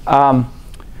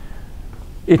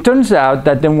 It turns out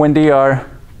that then when they are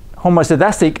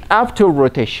homoscedastic up to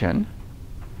rotation,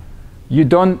 you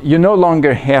no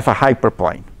longer have a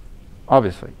hyperplane.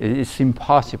 Obviously, it's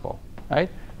impossible, right?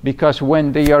 Because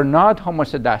when they are not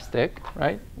homoscedastic,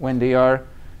 right, when they are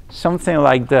something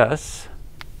like this,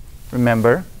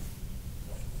 remember,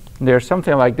 they're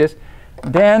something like this,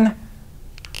 then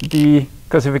the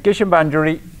classification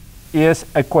boundary is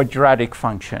a quadratic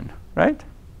function, right?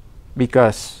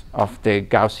 Because of the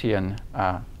Gaussian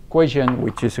equation,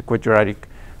 which is a quadratic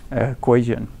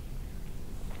equation.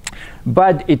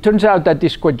 But it turns out that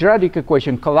this quadratic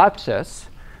equation collapses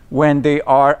when they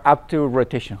are up to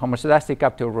rotation, homoscedastic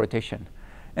up to rotation.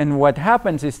 And what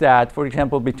happens is that, for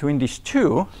example, between these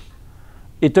two,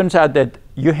 it turns out that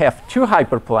you have two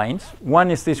hyperplanes.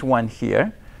 One is this one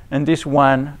here, and this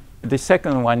one, the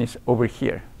second one is over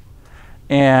here.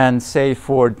 And say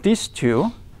for these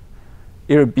two,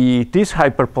 it'll be this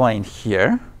hyperplane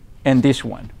here and this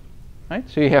one, right?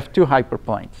 So you have two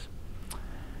hyperplanes.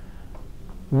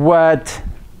 What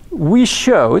we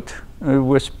showed, it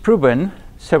was proven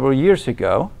several years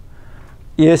ago,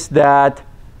 is that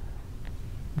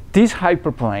this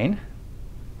hyperplane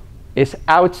is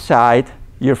outside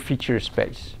your feature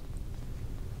space,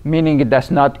 meaning it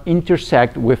does not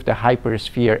intersect with the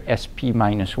hypersphere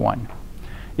SP-1.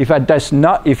 If it does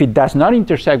not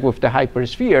intersect with the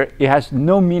hypersphere, it has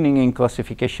no meaning in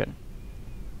classification.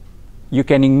 You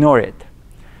can ignore it.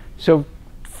 So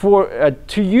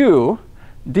to you,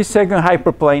 this second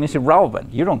hyperplane is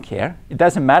irrelevant. You don't care. It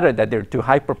doesn't matter that there are two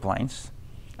hyperplanes.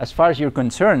 As far as you're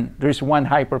concerned, there's one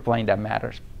hyperplane that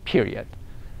matters, period.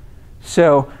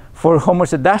 So for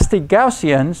homoscedastic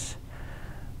Gaussians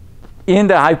in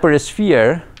the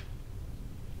hypersphere,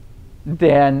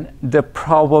 then the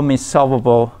problem is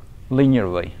solvable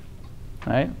linearly,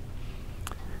 right?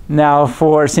 Now,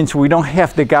 since we don't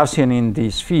have the Gaussian in the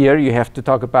sphere, you have to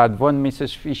talk about von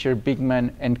Mises, Fischer,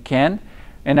 Bigman, and Ken.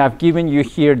 And I've given you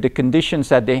here the conditions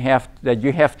that you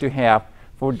have to have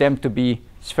for them to be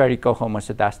spherical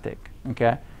homoscedastic.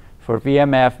 Okay, for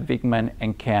VMF, Bigman,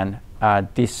 and Ken,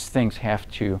 these things have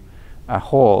to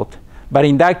hold. But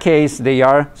in that case, they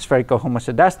are spherical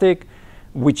homoscedastic,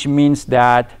 which means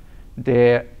that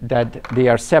they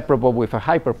are separable with a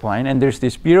hyperplane. And there's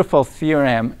this beautiful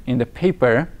theorem in the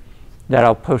paper that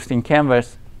I'll post in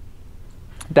Canvas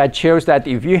that shows that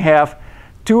if you have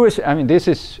two, I mean, this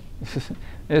is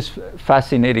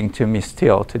fascinating to me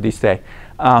still to this day.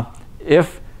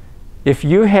 If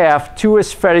you have two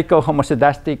spherical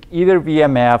homoscedastic, either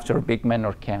VMFs or Bigman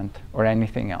or Kent or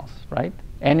anything else, right?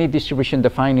 Any distribution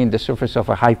defined in the surface of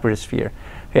a hypersphere.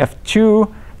 You have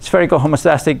two spherical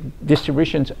homoscedastic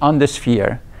distributions on the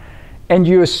sphere, and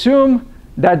you assume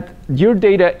that your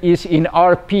data is in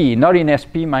RP, not in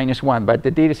SP-1, but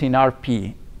the data is in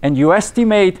RP, and you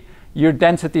estimate your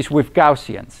densities with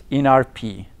Gaussians in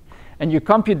RP, and you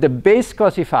compute the base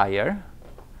classifier,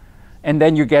 and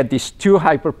then you get these two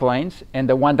hyperplanes, and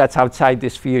the one that's outside the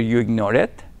sphere, you ignore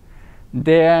it.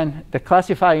 Then the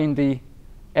classifier in the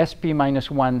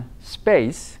SP-1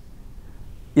 space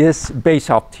is base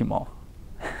optimal.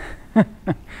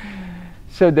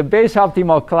 So the base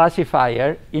optimal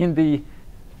classifier in the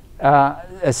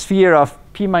a sphere of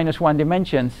p minus 1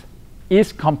 dimensions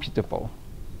is computable.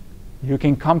 You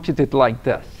can compute it like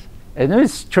this. And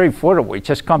it's straightforward. We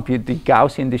just compute the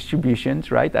Gaussian distributions,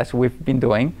 right, as we've been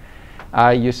doing.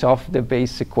 You solve the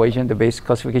base equation, the base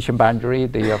classification boundary,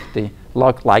 of the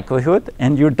log likelihood,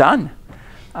 and you're done.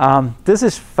 This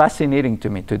is fascinating to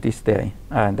me to this day,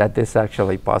 that this is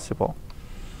actually possible.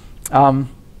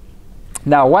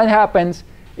 Now, what happens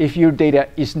if your data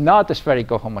is not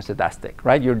spherical homoscedastic,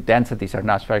 right? Your densities are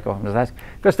not spherical homoscedastic,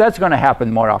 because that's going to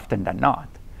happen more often than not.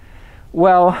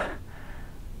 Well,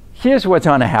 here's what's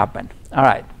going to happen. All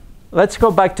right, let's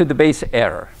go back to the base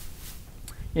error.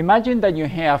 Imagine that you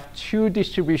have two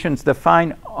distributions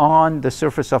defined on the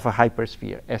surface of a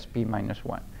hypersphere, SP minus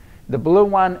 1, the blue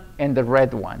one and the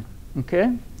red one.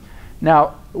 Okay?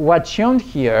 Now, what's shown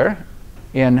here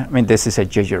I mean, this is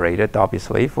exaggerated,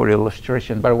 obviously, for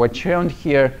illustration, but what's shown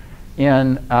here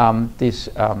in this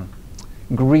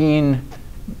green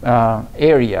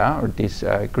area, or this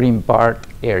green bar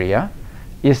area,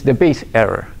 is the base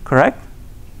error, correct?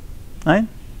 Right?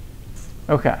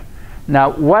 OK.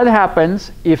 Now, what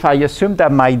happens if I assume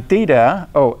that my data,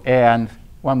 and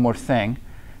one more thing,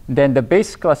 then the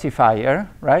base classifier,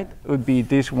 right, would be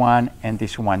this one and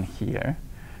this one here.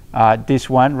 This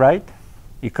one, right?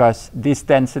 Because this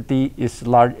density is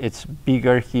large, it's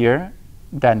bigger here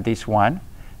than this one.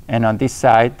 And on this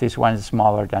side, this one is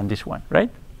smaller than this one,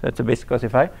 right? That's a base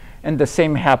classifier. And the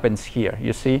same happens here.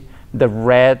 You see, the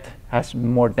red has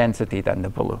more density than the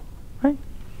blue, right?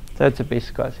 So that's a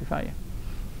base classifier.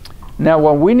 Now,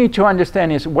 what we need to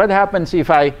understand is what happens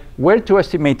if I were to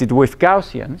estimate it with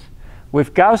Gaussians.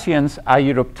 With Gaussians, I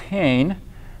would obtain,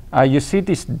 you see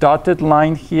this dotted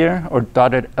line here, or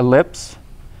dotted ellipse?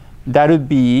 That would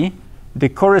be the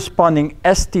corresponding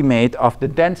estimate of the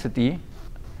density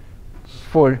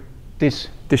for this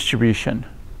distribution,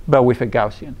 but with a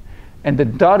Gaussian. And the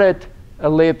dotted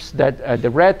ellipse,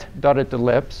 the red dotted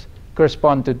ellipse,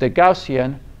 correspond to the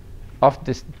Gaussian of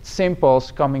the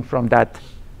samples coming from that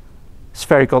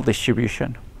spherical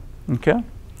distribution. Okay?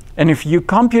 And if you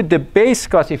compute the base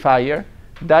classifier,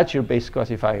 that's your base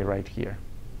classifier right here.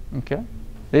 Okay?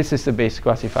 This is the base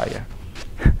classifier.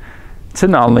 It's a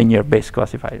nonlinear base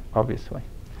classifier, obviously.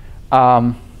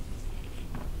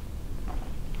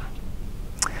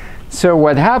 So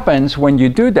what happens when you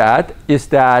do that is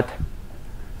that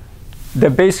the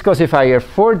base classifier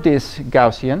for these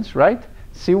Gaussians, right?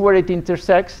 See where it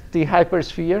intersects the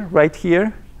hypersphere right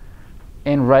here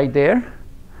and right there?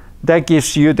 That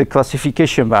gives you the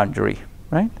classification boundary,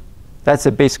 right? That's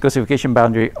the base classification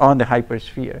boundary on the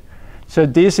hypersphere. So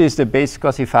this is the base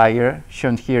classifier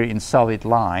shown here in solid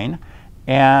line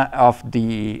of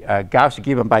the Gauss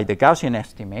given by the Gaussian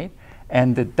estimate,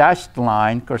 and the dashed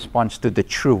line corresponds to the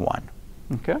true one.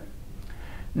 Okay?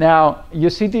 Now, you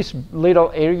see this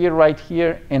little area right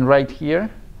here and right here?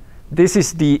 This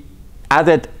is the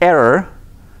added error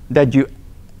that you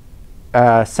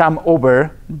sum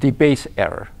over the base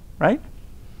error, right?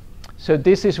 So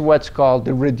this is what's called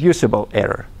the reducible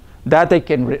error. That I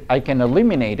can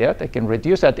eliminate it. I can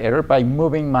reduce that error by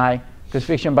moving my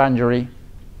classification boundary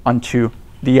onto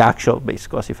the actual base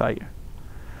classifier.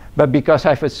 But because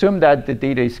I've assumed that the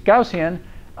data is Gaussian,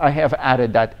 I have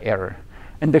added that error.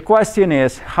 And the question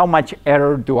is, how much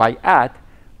error do I add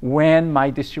when my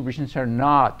distributions are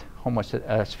not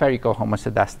spherical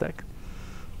homoscedastic?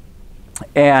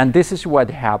 And this is what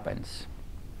happens.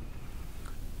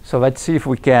 So let's see if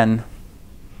we can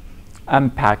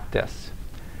unpack this.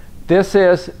 This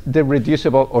is the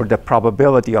reducible, or the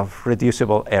probability of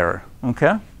reducible error.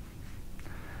 Okay?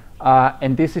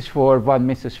 And this is for von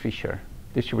Mises Fisher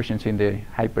distributions in the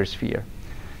hypersphere.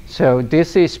 So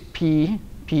this is P.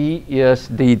 P is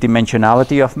the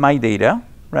dimensionality of my data,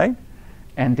 right?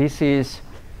 And this is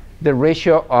the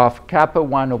ratio of kappa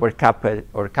 1 over kappa,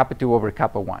 or kappa 2 over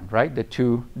kappa 1, right? The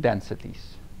two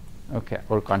densities, okay,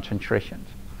 or concentrations.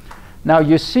 Now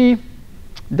you see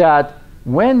that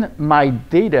when my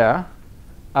data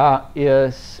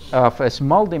is of a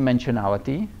small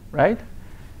dimensionality, right?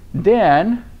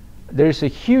 Then there's a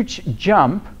huge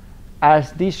jump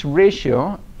as this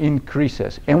ratio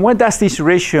increases. And what does this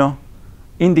ratio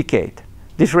indicate?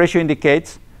 This ratio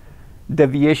indicates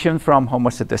deviation from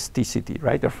homoscedasticity,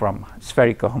 right? Or from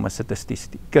spherical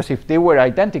homoscedasticity. Because if they were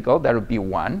identical, that would be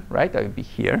 1, right? That would be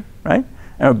here, right?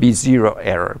 And it would be 0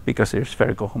 error because they're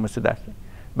spherical homoscedastic.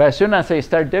 But as soon as I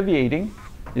start deviating,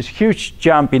 there's a huge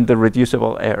jump in the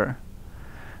reducible error.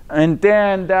 And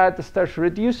then that starts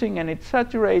reducing, and it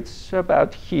saturates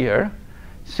about here.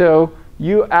 So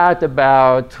you add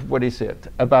about, what is it,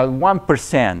 about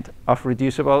 1% of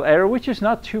reducible error, which is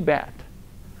not too bad.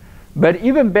 But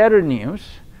even better news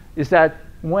is that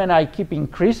when I keep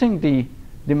increasing the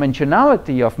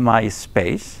dimensionality of my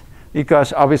space,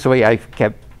 because obviously I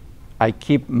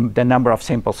keep the number of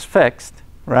samples fixed,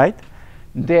 right?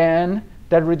 Then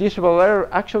that reducible error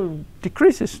actually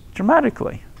decreases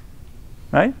dramatically,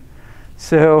 right?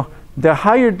 So the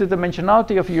higher the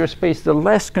dimensionality of your space, the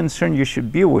less concerned you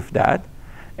should be with that.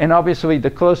 And obviously,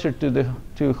 the closer to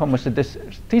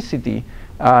homoscedasticity,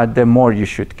 the more you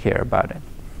should care about it.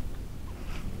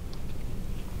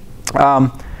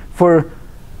 For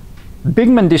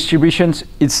Bigman distributions,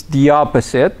 it's the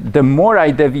opposite. The more I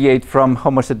deviate from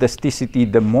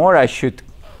homoscedasticity, the more I should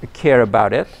care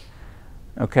about it,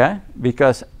 okay?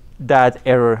 Because that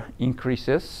error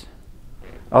increases,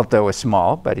 although it's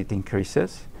small, but it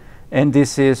increases. And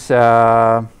this is,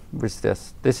 what's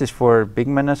this? This is for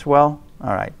Bigman as well.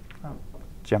 All right, I'll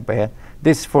jump ahead.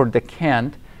 This is for the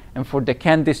Kant. And for the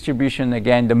Kant distribution,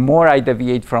 again, the more I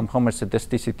deviate from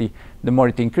homoscedasticity, the more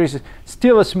it increases.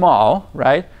 Still small,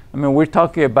 right? I mean, we're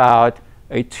talking about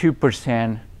a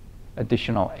 2%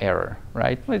 additional error,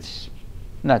 right? It's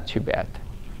not too bad.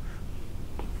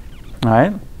 All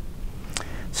right?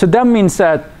 So that means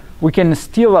that we can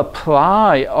still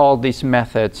apply all these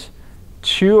methods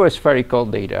to spherical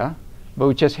data, but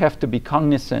we just have to be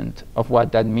cognizant of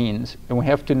what that means, and we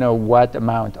have to know what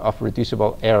amount of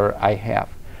reducible error I have.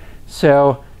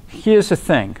 So here's the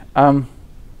thing. In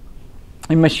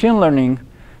machine learning,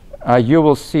 you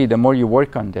will see the more you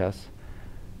work on this,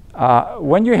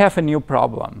 when you have a new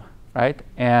problem, right,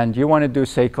 and you want to do,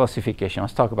 say, classification.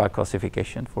 Let's talk about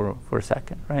classification for a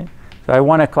second, right? So I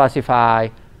want to classify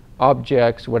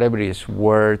objects, whatever it is,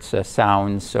 words,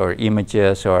 sounds, or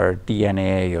images, or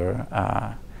DNA,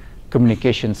 or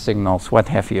communication signals, what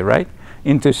have you, right,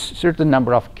 into a certain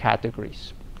number of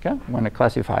categories. Okay, I want to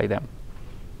classify them.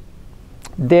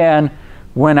 Then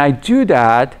when I do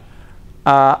that,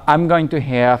 I'm going to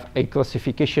have a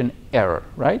classification error,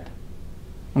 right?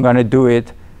 I'm going to do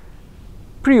it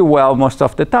pretty well most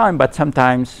of the time, but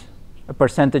sometimes a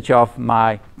percentage of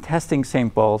my testing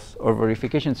samples or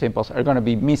verification samples are going to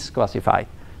be misclassified.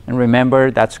 And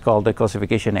remember, that's called the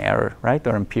classification error, right,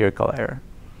 or empirical error.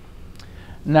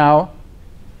 Now,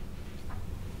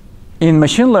 in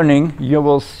machine learning, you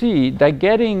will see that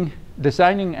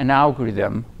designing an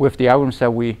algorithm with the algorithms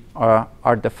that we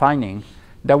are defining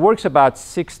that works about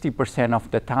 60%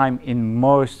 of the time in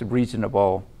most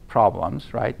reasonable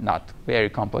problems, right? Not very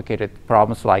complicated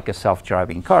problems like a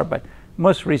self-driving car, but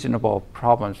most reasonable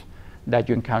problems that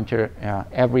you encounter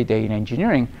every day in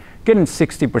engineering, getting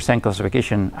 60%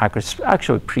 classification accuracy is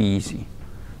actually pretty easy,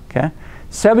 okay?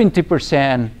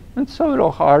 70%, it's a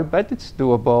little hard, but it's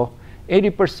doable.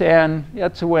 80%,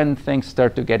 that's when things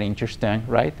start to get interesting,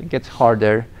 right? It gets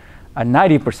harder.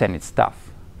 90%, it's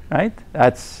tough, right?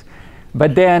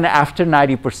 But then after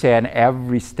 90%,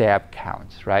 every step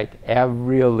counts, right?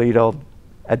 Every little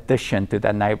addition to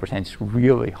that 90% is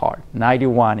really hard.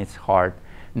 91 is hard.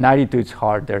 92 is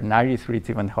harder. 93 is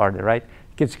even harder, right?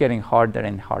 It keeps getting harder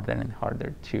and harder and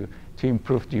harder to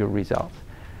improve your results.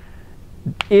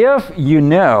 If you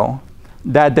know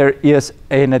that there is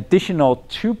an additional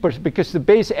 2%, because the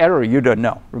base error you don't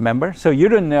know, remember? So you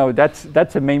don't know, that's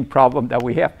the main problem that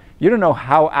we have. You don't know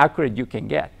how accurate you can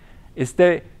get. Is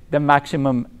the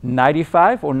maximum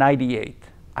 95 or 98?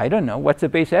 I don't know. What's the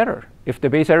base error? If the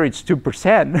base error is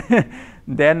 2%,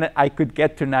 then I could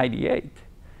get to 98.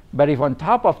 But if on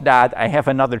top of that, I have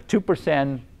another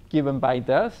 2% given by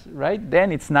this, right,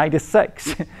 then it's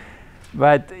 96.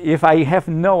 But if I have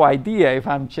no idea, if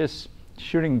I'm just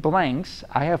shooting blanks,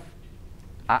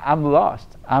 I'm lost.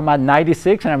 I'm at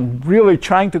 96, and I'm really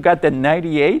trying to get the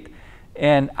 98,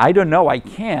 and I don't know, I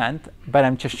can't, but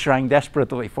I'm just trying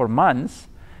desperately for months,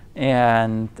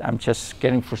 and I'm just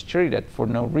getting frustrated for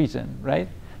no reason, right?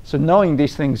 So knowing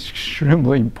these things is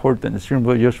extremely important,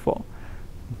 extremely useful.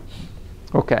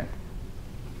 Okay.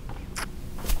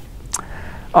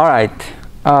 All right.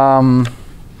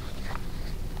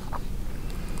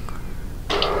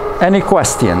 Any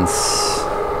questions?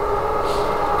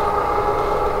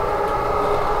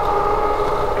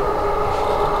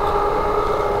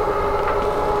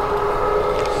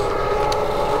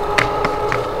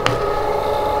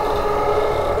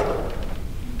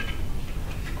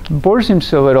 Board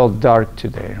seems a little dark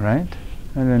today, right?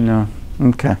 I don't know.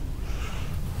 Okay.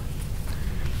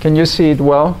 Can you see it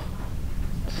well?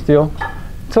 Still?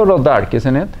 It's a little dark,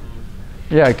 isn't it?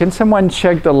 Yeah, can someone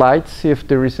check the lights, see if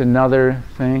there is another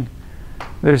thing?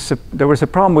 There was a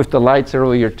problem with the lights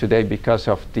earlier today because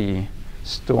of the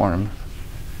storm.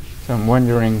 So I'm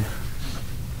wondering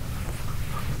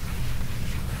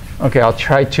Okay, I'll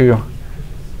try to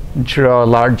draw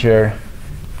larger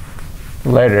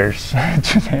letters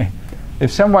today.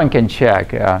 If someone can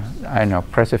check, I don't know,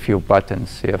 press a few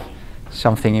buttons, see if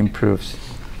something improves.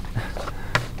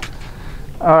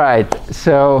 All right,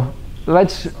 so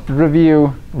let's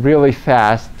review really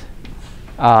fast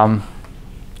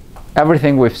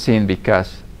everything we've seen,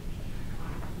 because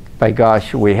by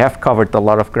gosh, we have covered a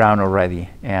lot of ground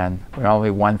already, and we're only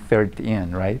 1/3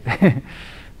 in, right?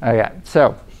 Okay,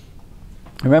 so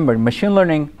remember, in machine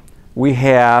learning, we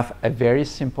have a very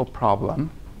simple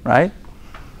problem, right?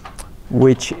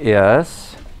 Which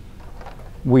is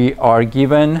we are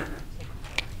given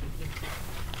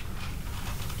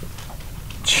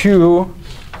two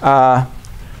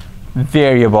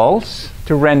variables,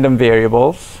 two random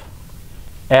variables,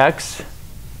 x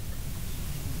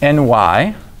and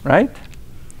y, right?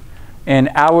 And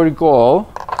our goal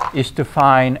is to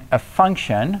find a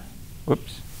function,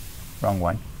 whoops, wrong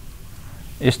one,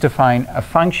 is to find a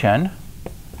function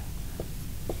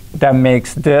that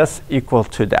makes this equal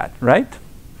to that, right?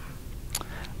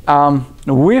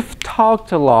 We've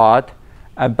talked a lot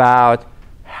about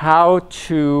how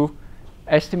to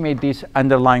estimate this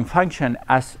underlying function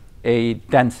as a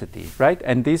density, right?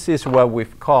 And this is what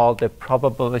we've called the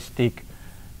probabilistic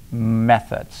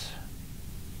methods.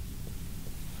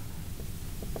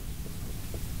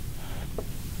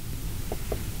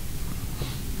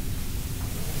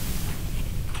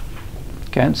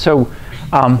 Okay, so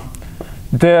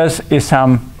this is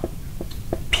some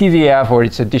PDF, or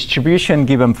it's a distribution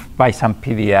given by some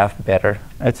PDF, better.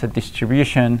 It's a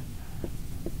distribution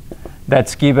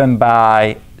that's given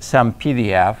by some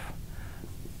PDF.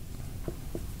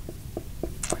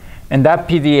 And that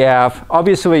PDF,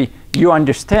 obviously, you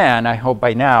understand, I hope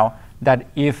by now, that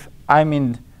if I'm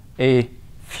in a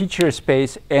feature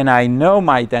space and I know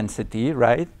my density,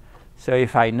 right? So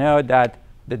if I know that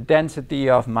the density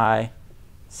of my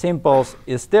simples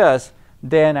is this,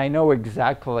 then I know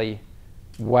exactly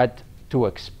what to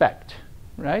expect,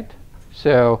 right?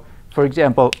 So for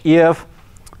example, if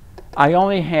I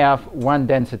only have one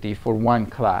density for one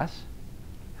class,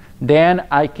 then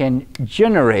I can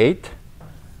generate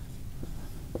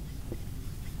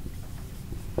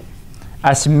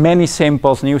as many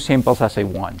samples, new samples as I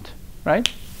want, right?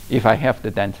 If I have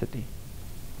the density,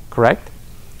 correct?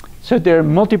 So there are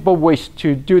multiple ways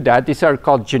to do that. These are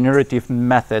called generative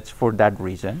methods for that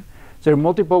reason. There are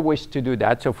multiple ways to do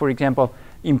that. So for example,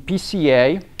 in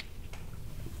PCA,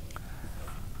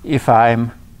 if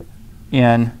I'm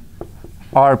in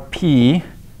RP,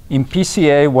 in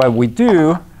PCA, what we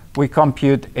do, we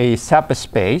compute a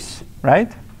subspace,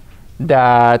 right,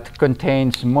 that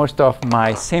contains most of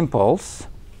my samples,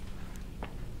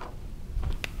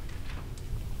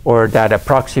 or that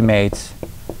approximates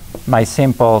my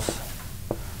samples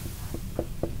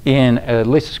in a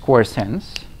least square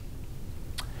sense.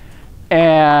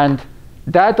 And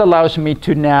that allows me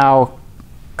to now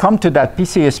come to that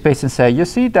PCA space and say, you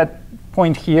see that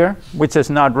point here, which does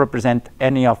not represent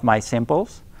any of my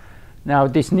samples? Now,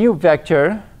 this new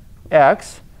vector,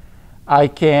 x, I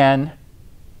can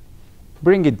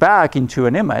bring it back into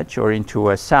an image, or into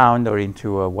a sound, or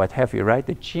into a what have you, right,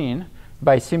 a gene,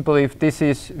 by simply, if this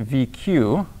is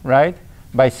VQ, right,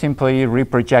 by simply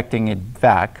reprojecting it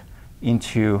back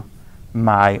into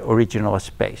my original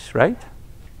space, right?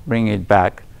 Bring it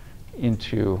back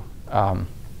into,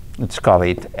 let's call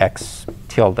it x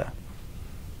tilde.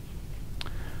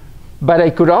 But I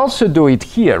could also do it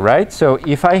here, right? So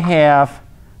if I have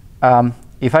a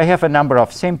number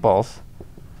of samples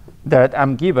that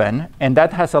I'm given, and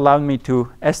that has allowed me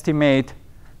to estimate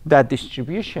that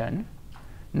distribution,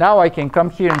 now I can come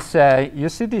here and say, you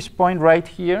see this point right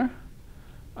here?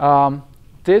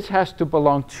 This has to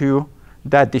belong to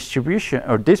that distribution,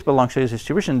 or this belongs to this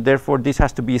distribution. Therefore, this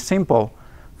has to be a sample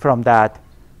from that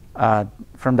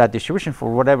distribution,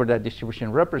 for whatever that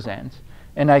distribution represents.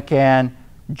 And I can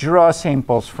draw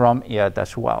samples from it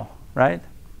as well, right?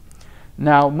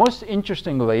 Now, most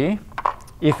interestingly,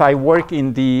 if I work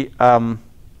in the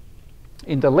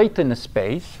latent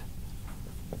space,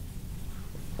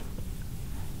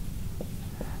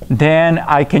 then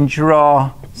I can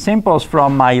draw samples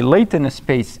from my latent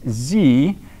space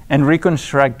Z and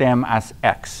reconstruct them as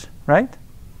X, right?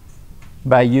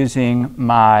 By using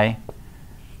my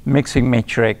mixing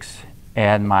matrix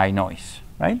and my noise,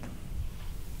 right?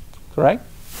 Correct?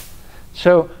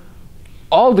 So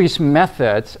all these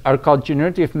methods are called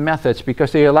generative methods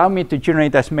because they allow me to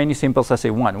generate as many samples as I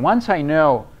want. Once I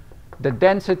know the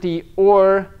density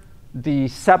or the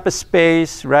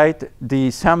subspace, right,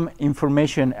 some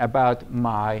information about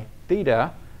my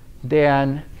data,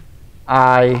 then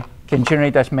I can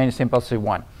generate as many samples as I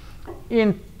want.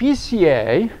 in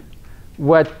PCA,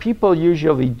 what people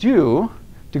usually do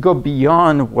to go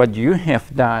beyond what you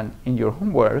have done in your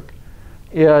homework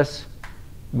is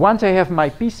once I have my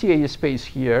PCA space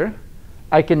here,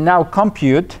 I can now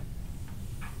compute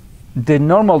the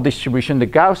normal distribution, the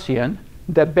Gaussian,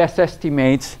 that best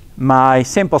estimates my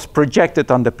samples projected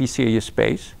on the PCA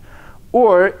space,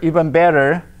 or even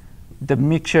better, the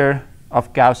mixture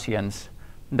of Gaussians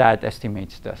that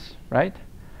estimates this, right?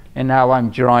 And now I'm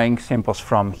drawing samples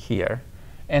from here.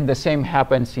 And the same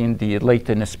happens in the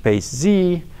latent space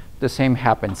Z. The same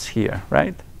happens here,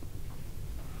 right?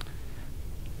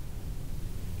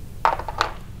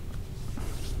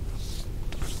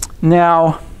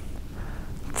 Now,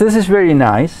 this is very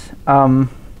nice.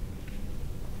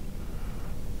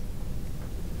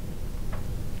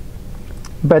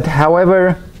 But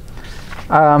however,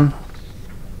 I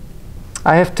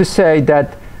have to say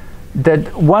that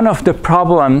one of the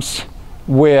problems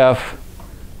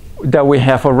that we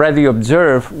have already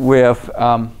observed with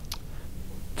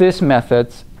these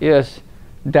methods is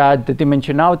that the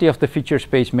dimensionality of the feature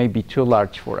space may be too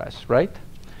large for us, right?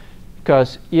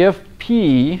 Because if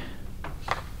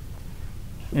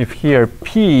here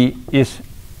P is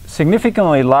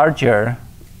significantly larger,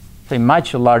 say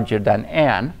much larger than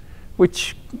N,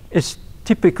 which is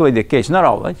typically the case, not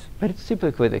always, but it's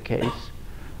typically the case,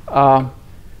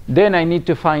 then I need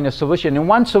to find a solution. And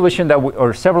one solution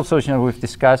or several solutions that we've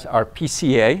discussed are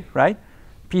PCA, right?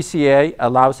 PCA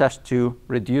allows us to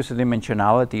reduce the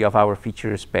dimensionality of our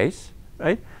feature space,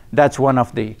 right? That's one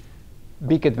of the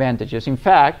big advantages. In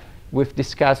fact, we've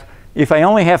discussed if I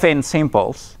only have n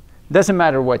samples, doesn't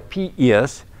matter what P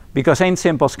is, because n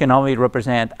samples can only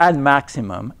represent at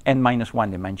maximum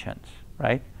n-1 dimensions,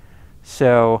 right?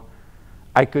 So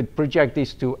I could project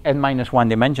these to n-1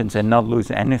 dimensions and not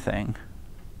lose anything.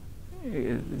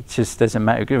 It just doesn't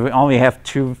matter. If we only have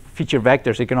two feature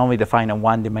vectors, it can only define a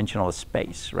one-dimensional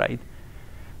space, right?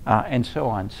 And so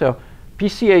on. So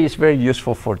PCA is very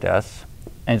useful for this,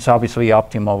 and it's obviously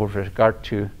optimal with regard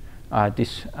to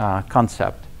this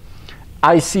concept.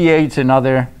 ICA is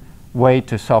another way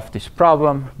to solve this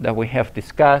problem that we have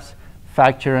discussed.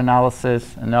 Factor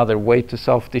analysis, another way to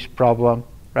solve this problem,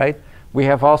 right? We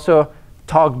have also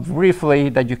talked briefly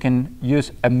that you can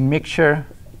use a mixture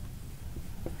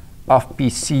of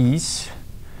PCs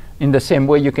in the same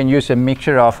way you can use a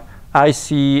mixture of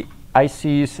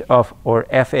ICs or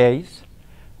FAs.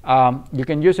 You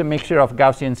can use a mixture of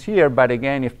Gaussians here, but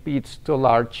again, if P is too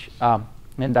large,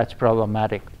 then that's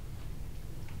problematic.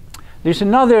 There's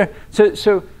another, let's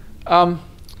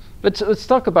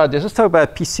talk about this. Let's talk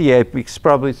about PCA because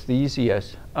probably it's the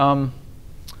easiest.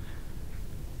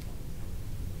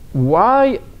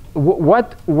 What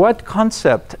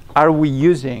concept are we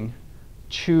using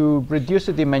to reduce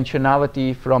the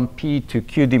dimensionality from P to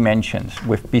Q dimensions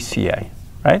with PCA,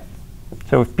 right?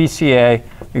 So with PCA,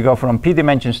 we go from P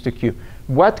dimensions to Q.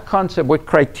 What concept, what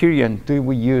criterion do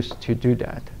we use to do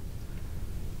that?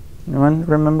 Anyone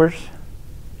remembers?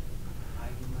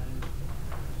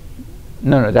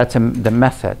 No, that's the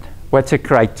method. What's a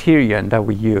criterion that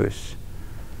we use?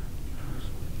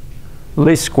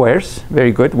 Least squares,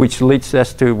 very good, which leads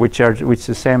us to which is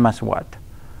the same as what?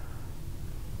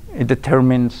 It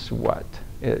determines what?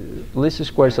 Least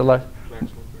squares a lot.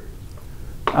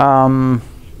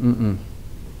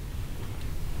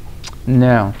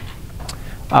 No.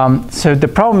 So the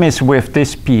problem is with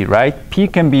this P, right? P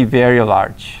can be very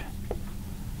large.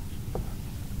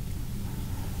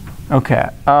 Okay.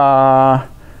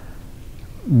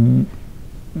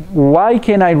 Why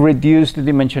can I reduce the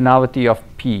dimensionality of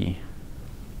P?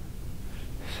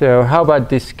 So how about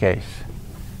this case?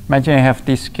 Imagine I have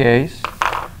this case,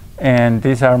 and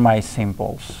these are my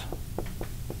samples.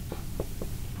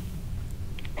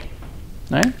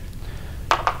 Right?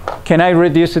 Can I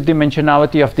reduce the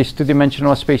dimensionality of this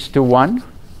two-dimensional space to 1?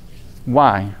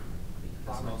 Why?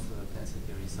 Because most of the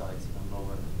density resides in a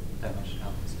lower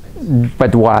dimensional space.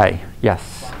 But why?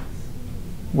 Yes.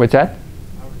 What's that?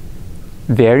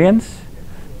 Variance?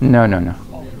 No.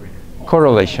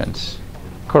 Correlations.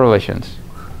 Correlations.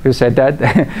 Who said that?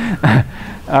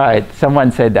 All right,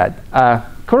 someone said that.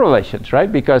 Correlations,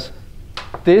 right? Because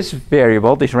this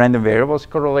variable, this random variable, is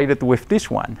correlated with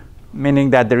this one, meaning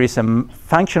that there is a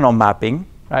functional mapping,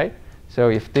 right? So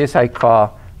if this I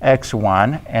call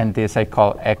x1 and this I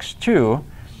call x2,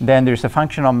 then there's a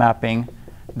functional mapping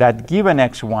that given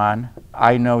x1,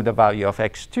 I know the value of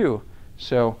x2.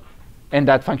 So, and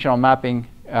that functional mapping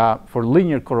for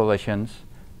linear correlations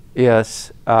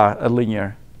is a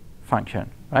linear function,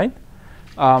 right?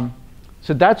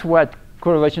 So that's what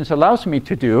correlations allows me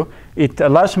to do. It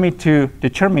allows me to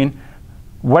determine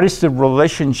what is the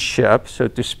relationship, so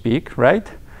to speak, right,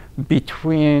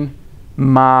 between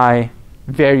my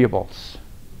variables.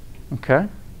 Okay.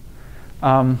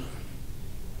 All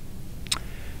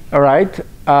right.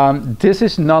 This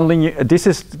is nonlinear. This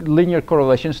is linear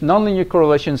correlations. Nonlinear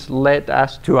correlations led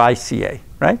us to ICA,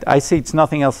 right? ICA it's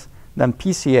nothing else than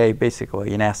PCA,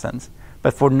 basically, in essence,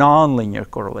 but for nonlinear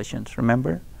correlations.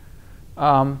 Remember.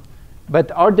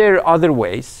 But are there other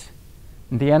ways?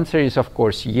 The answer is, of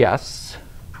course, yes.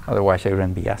 Otherwise, I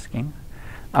wouldn't be asking.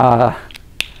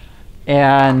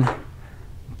 And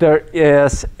there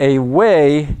is a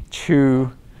way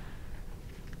to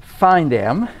find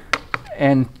them,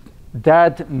 and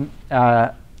that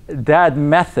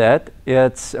method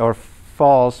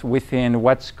falls within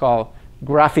what's called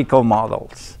graphical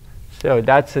models. So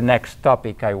that's the next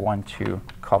topic I want to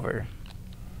cover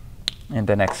in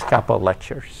the next couple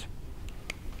lectures.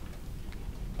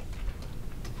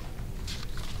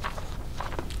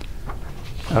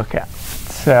 Okay,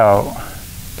 so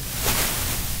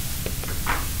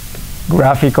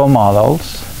graphical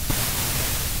models.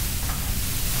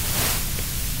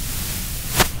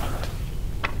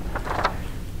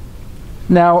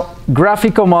 Now,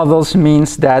 graphical models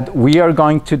means that we are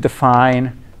going to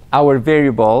define our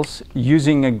variables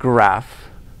using a graph.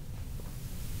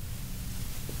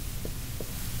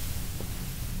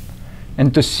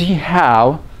 And to see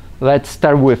how, let's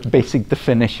start with basic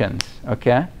definitions,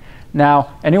 okay?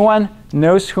 Now, anyone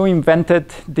knows who invented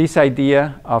this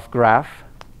idea of graph?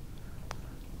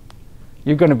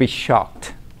 You're going to be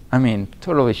shocked. I mean,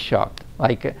 totally shocked.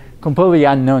 Like a completely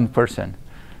unknown person.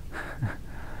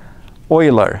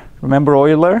 Euler. Remember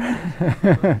Euler?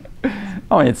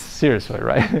 Oh, it's seriously,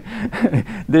 right?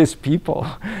 These people,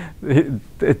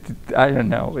 I don't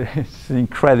know. It's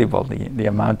incredible, the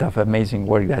amount of amazing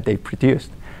work that they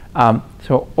produced.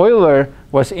 So Euler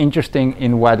was interesting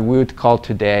in what we would call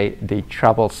today the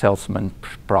trouble salesman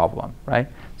problem, right?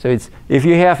 So it's if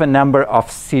you have a number of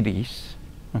cities,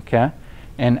 okay,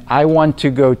 and I want to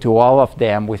go to all of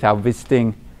them without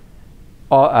visiting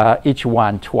each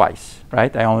one twice,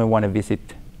 right? I only want to visit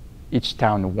each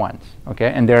town once,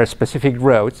 okay? And there are specific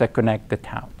roads that connect the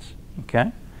towns,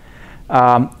 okay?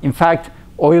 In fact,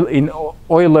 in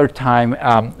Euler time,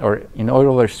 or in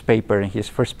Euler's paper, in his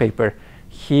first paper,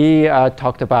 he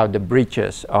talked about the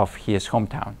bridges of his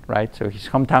hometown, right? So his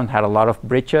hometown had a lot of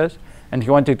bridges, and he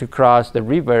wanted to cross the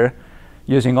river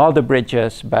using all the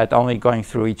bridges, but only going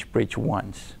through each bridge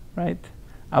once, right?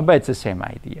 But it's the same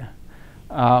idea.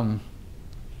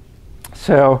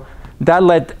 So that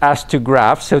led us to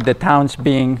graphs, so the towns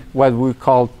being what we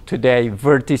call today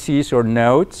vertices or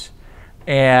nodes,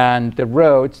 and the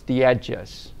roads, the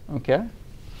edges, okay?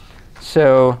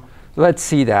 So let's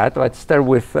see that. Let's start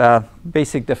with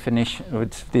basic definition,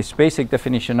 with this basic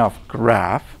definition of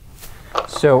graph.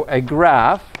 So a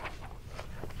graph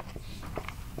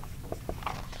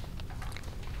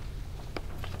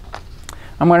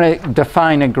I'm going to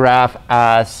define a graph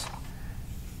as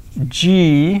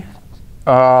G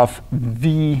of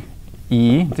VE.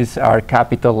 These are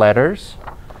capital letters.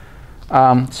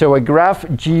 So a graph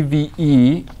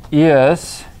GVE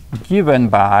is given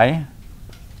by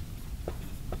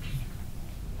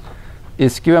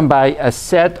a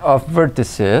set of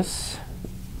vertices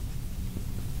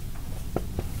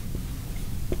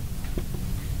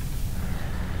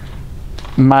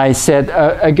my set,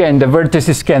 again, the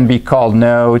vertices can be called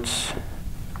nodes.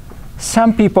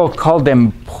 Some people call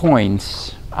them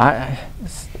points. I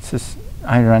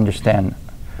don't understand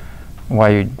why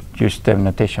you use the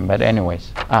notation, but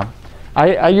anyways.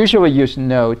 I usually use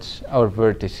nodes or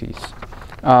vertices.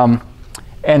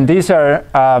 And these are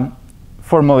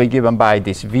formally given by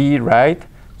this V, right?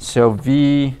 So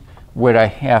V, where I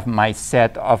have my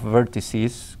set of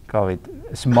vertices, call it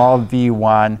small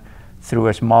v1 through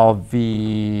a small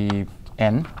vn,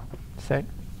 say.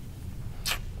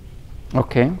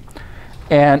 Okay.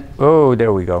 And, oh,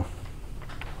 there we go.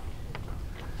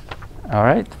 All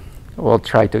right. We'll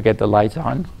try to get the lights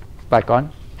on, back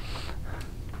on.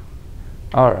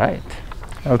 All right.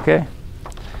 Okay.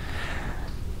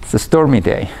 It's a stormy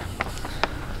day.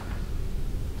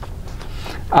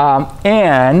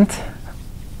 And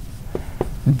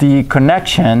the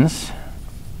connections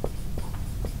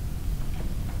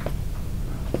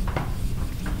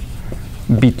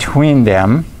between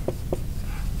them,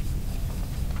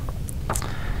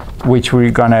 which we're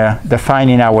going to define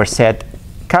in our set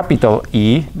capital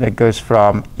E, that goes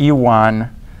from E1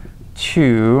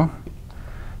 to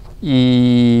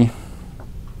ENN.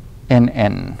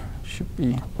 Should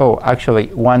be, oh, actually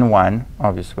 1, 1,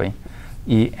 obviously,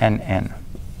 ENN.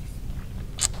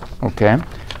 Okay,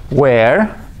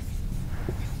 where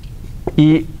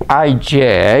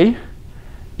Eij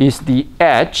is the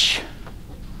edge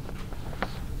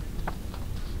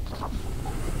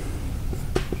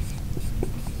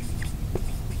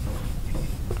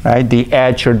right? The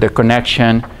edge or the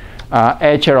connection.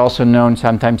 Edge are also known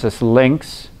sometimes as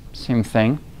links, same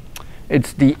thing.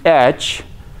 It's the edge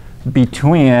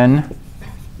between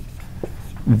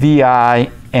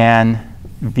Vi and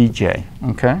Vj,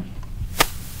 okay?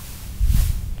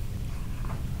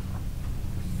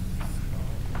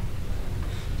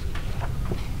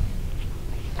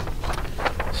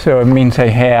 So it means I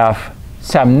have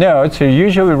some nodes, so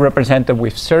usually represented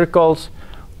with circles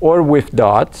or with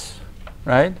dots,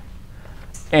 right?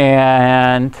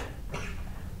 And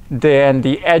then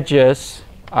the edges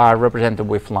are represented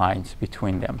with lines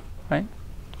between them, right?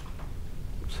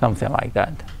 Something like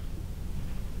that.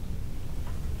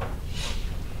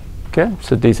 Okay,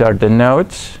 so these are the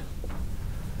nodes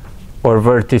or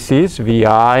vertices,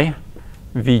 Vi,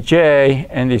 Vj,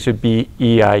 and this would be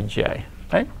Eij,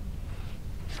 right?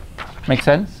 Make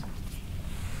sense?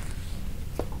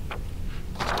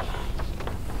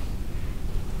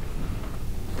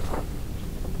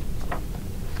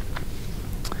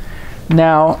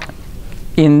 Now,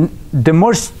 in the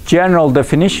most general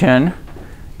definition,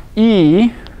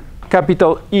 E,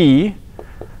 capital E,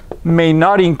 may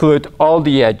not include all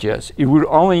the edges. It will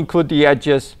only include the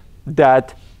edges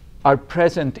that are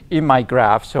present in my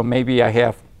graph. So maybe I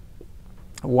have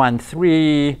 1,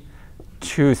 3,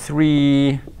 2,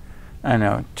 3, I don't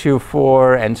know, 2,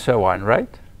 4, and so on,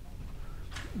 right?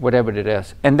 Whatever it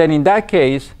is. And then in that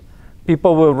case,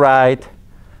 people will write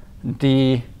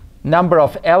the number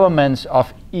of elements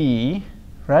of E,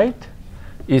 right,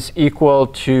 is equal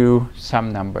to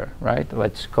some number, right?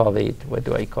 Let's call it, what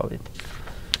do I call it?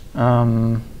 I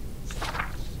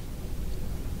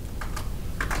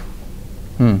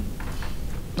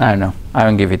don't know. I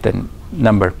don't give it a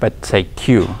number, but say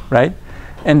Q, right?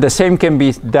 And the same can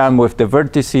be done with the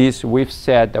vertices. We've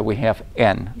said that we have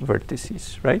n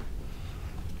vertices, right?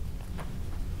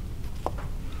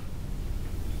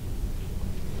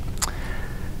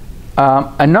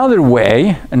 Another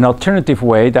way, an alternative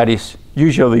way that is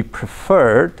usually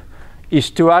preferred, is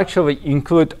to actually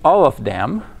include all of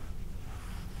them,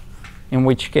 in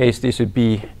which case this would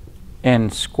be n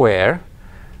squared.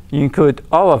 You include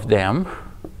all of them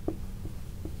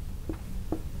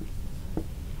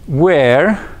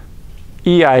where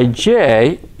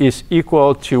Eij is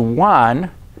equal to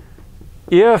 1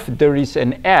 if there is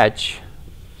an edge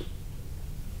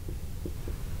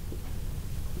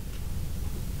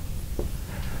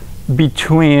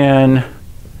between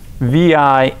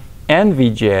Vi and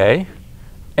Vj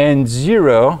and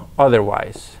 0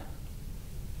 otherwise.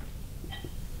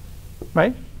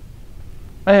 Right?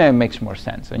 I think it makes more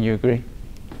sense. Don't you agree?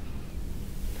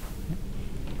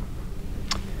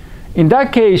 In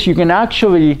that case, you can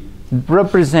actually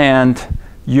represent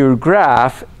your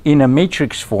graph in a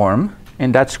matrix form,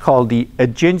 and that's called the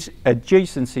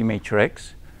adjacency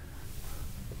matrix.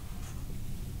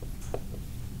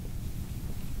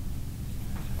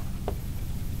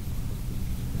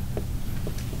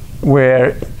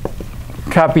 Where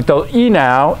capital E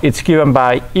now, it's given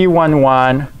by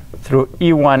E11 through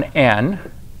E1n,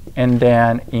 and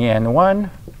then En1,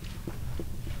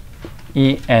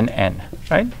 Enn,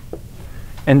 right?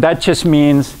 And that just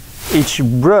means each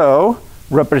row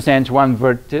represents one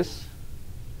vertex,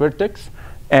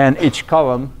 and each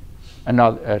column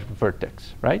another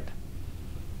vertex, right?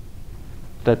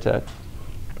 That's it.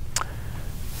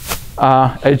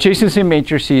 Adjacency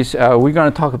matrices, we're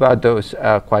going to talk about those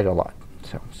quite a lot.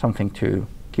 So something to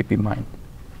keep in mind.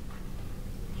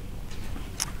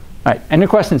 All right, any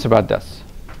questions about this?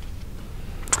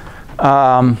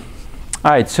 All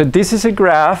right, so this is a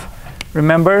graph.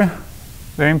 Remember,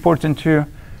 very important to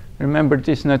remember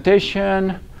this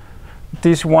notation.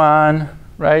 This one,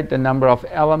 right, the number of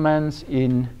elements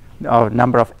in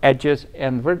number of edges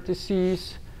and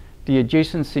vertices. The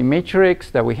adjacency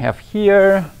matrix that we have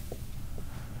here.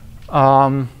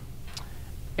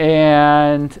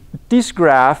 And this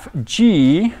graph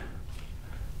G,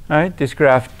 right, this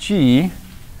graph G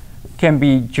can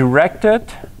be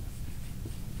directed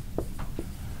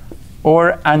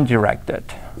or undirected.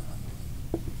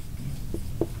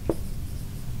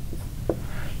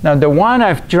 Now, the one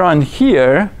I've drawn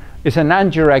here is an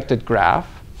undirected graph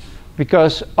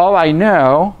because all I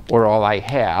know, or all I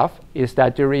have, is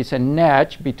that there is an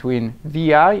edge between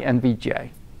Vi and Vj,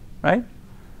 right?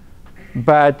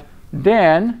 But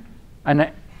then,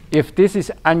 if this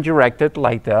is undirected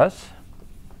like this,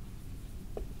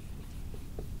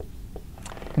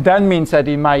 that means that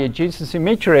in my adjacency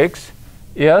matrix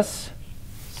is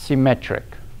symmetric,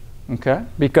 Okay?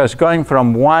 Because going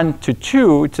from 1 to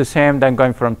 2, it's the same than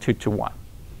going from 2 to 1.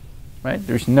 Right?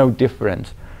 There's no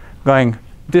difference going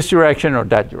this direction or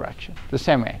that direction, the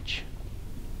same edge.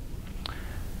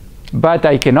 But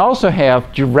I can also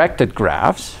have directed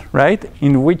graphs, right?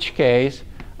 In which case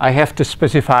I have to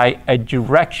specify a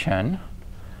direction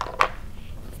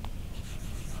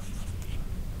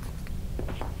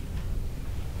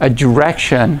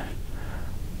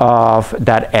of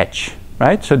that edge,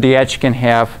 right? So the edge can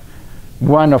have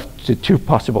one of the two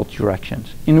possible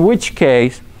directions, in which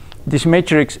case this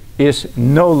matrix is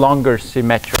no longer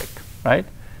symmetric, right?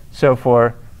 So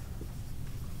for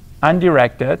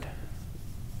undirected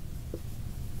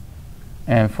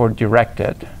and for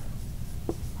directed,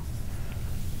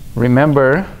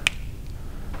 remember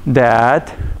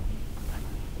that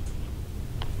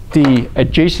the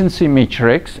adjacency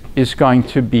matrix is going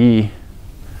to be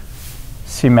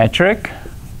symmetric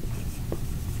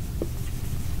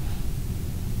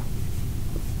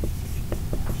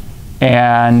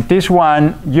and this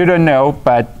one you don't know,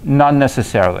 but not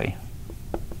necessarily.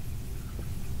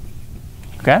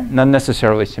 Okay? Not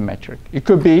necessarily symmetric. It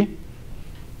could be,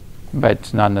 but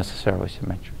it's not necessarily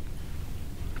symmetric.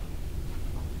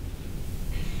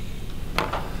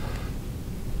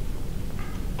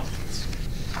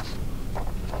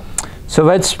 So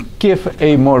let's give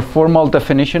a more formal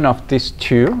definition of these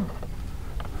two.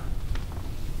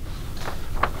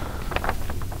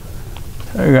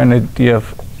 We're going to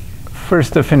give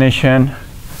first definition,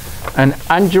 an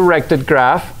undirected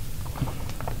graph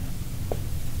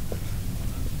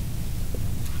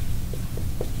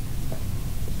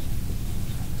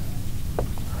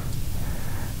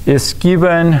is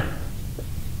given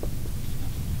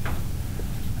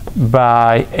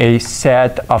by a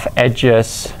set of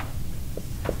edges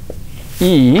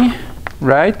E,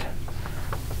 right,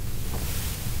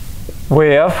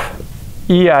 with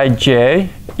Eij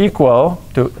equal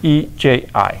to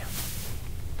Eji.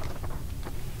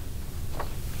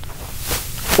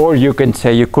 Or you can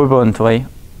say equivalently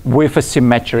with a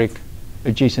symmetric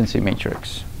adjacency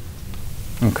matrix.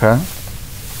 Okay?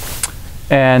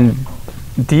 And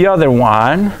the other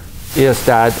one is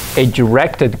that a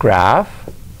directed graph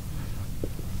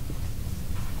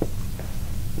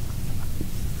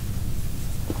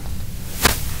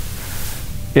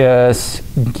is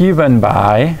given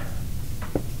by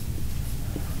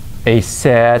a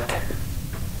set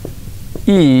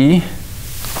E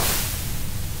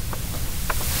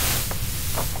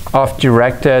of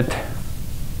directed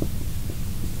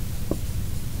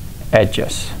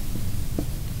edges,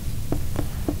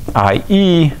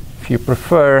 i.e., if you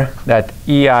prefer, that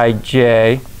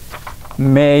Eij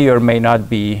may or may not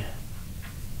be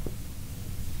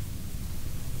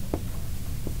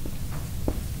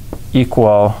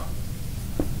equal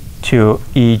to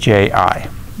Eji.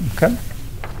 Okay?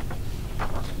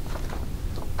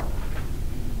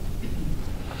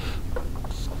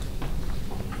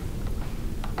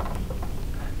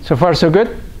 So far, so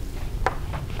good?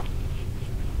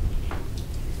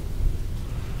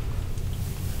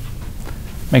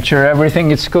 Make sure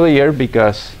everything is clear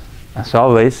because, as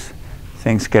always,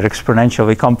 things get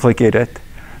exponentially complicated.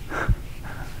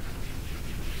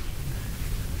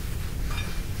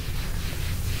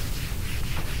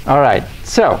 All right,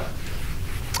 so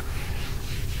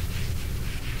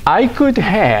I could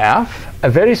have a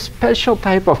very special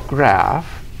type of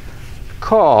graph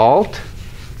called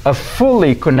a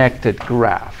fully connected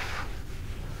graph.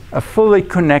 A fully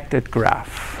connected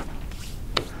graph.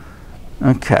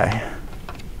 Okay.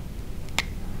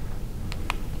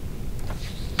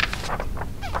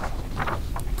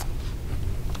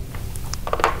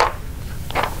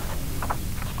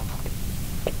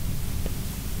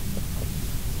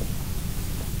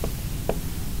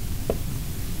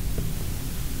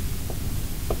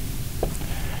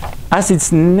 As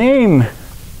its name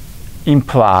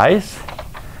implies,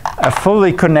 a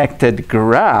fully connected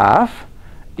graph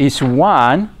is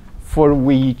one for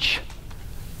which,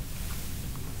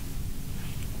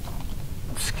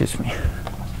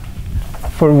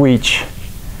 for which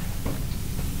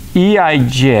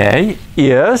Eij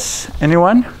is,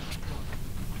 anyone?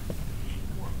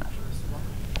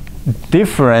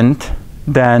 Different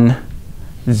than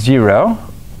 0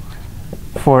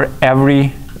 for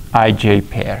every ij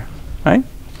pair. Right?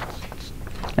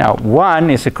 Now,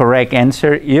 1 is a correct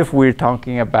answer if we're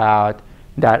talking about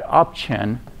that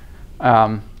option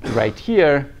right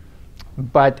here.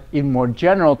 But in more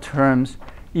general terms,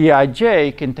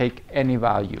 Eij can take any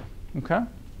value. Okay?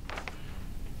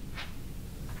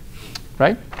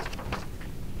 Right?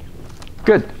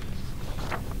 Good.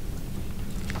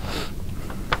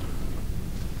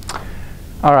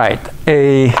 All right.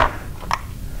 A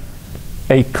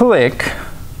A clique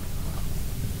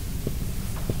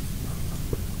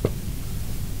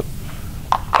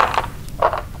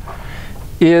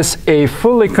is a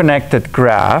fully connected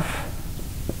graph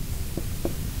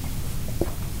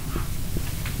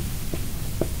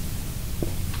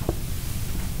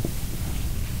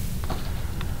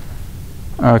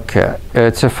Okay,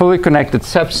 it's a fully connected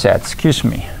subset, excuse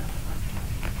me,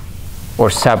 or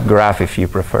subgraph if you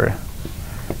prefer.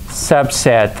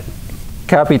 Subset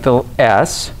capital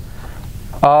S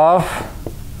of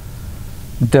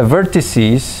the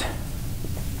vertices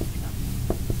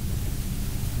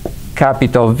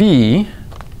capital V,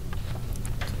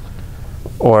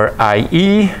 or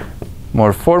i.e.,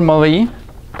 more formally,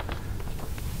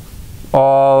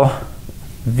 all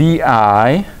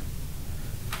Vi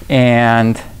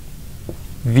and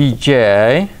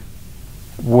Vj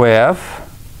with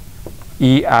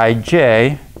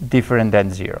Eij different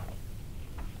than 0.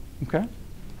 Okay?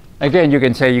 Again, you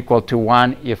can say equal to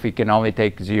 1 if we can only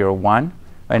take 0, 1.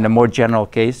 In a more general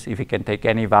case, if we can take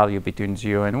any value between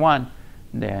 0 and 1,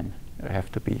 then it have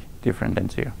to be different than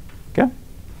 0. Okay?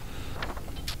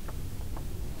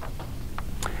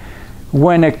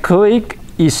 When a clique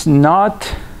is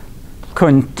not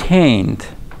contained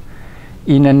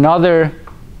in another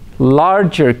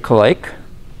larger clique,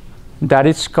 that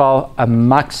is called a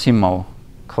maximal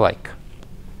clique.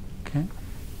 Okay?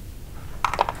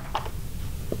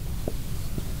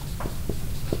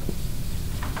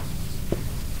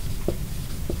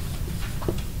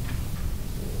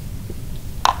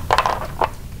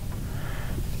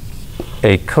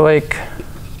 A clique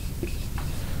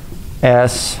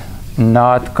S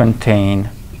not contain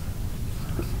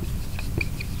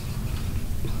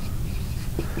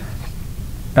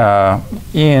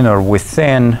in or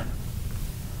within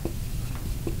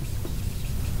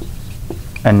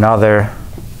another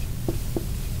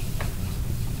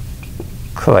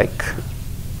clique,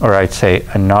 or I'd say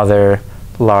another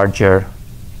larger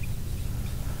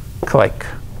clique.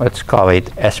 Let's call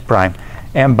it S prime.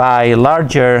 And by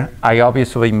larger, I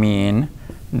obviously mean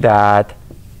that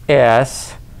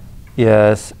S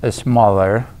is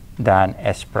smaller than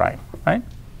S prime, right?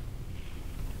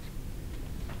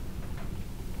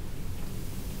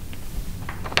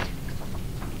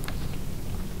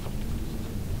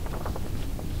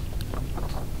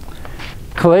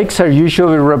 Cliques are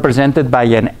usually represented by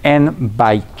an n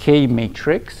by k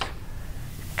matrix,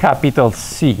 capital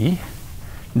C,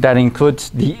 that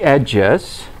includes the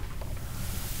edges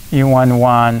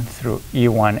E11 through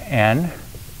E1n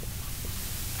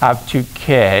up to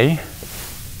k,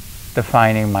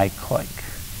 defining my clique.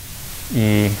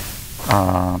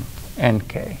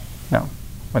 Nk. No,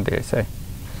 what did I say?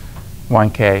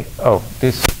 1k. Oh,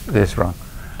 this is wrong.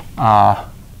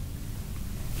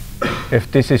 If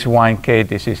this is 1k,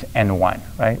 this is n1,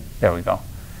 right? There we go.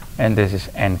 And this is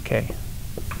nk.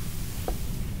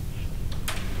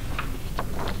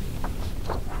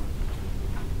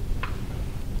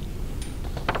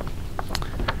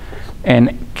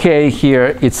 And k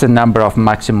here, it's the number of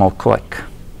maximal clique,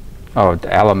 or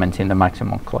the elements in the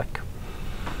maximal clique.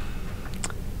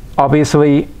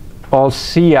 Obviously,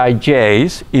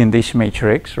 allCij's in this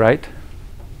matrix, right?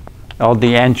 All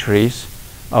the entries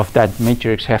of that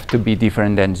matrix have to be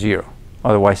different than 0.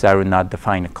 Otherwise, I would not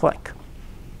define a clique,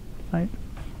 right?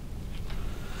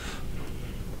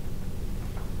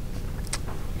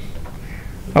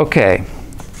 Okay.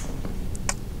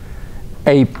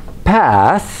 A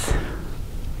path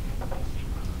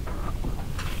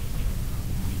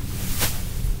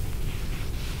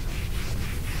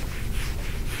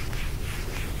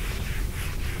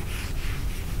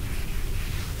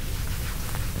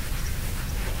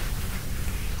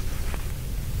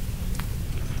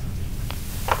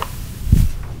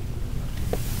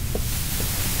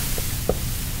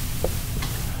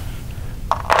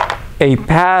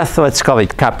let's call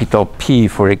it capital P,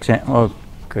 for example. Oh,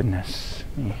 goodness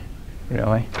me.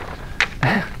 Really?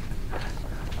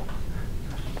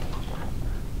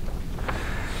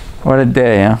 What a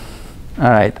day, huh?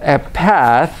 All right. A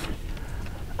path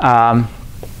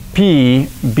P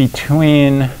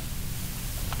between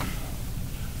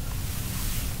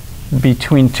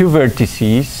two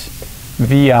vertices,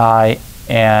 Vi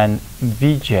and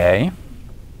Vj,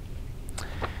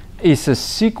 is a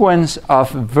sequence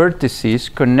of vertices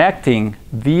connecting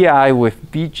Vi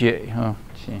with Vj. Oh,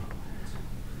 gee.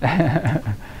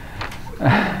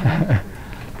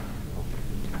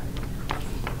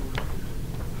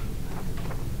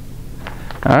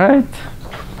 All right.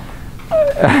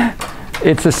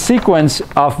 It's a sequence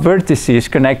of vertices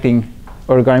connecting,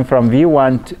 or going from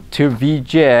V1 to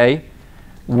Vj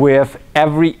with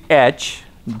every edge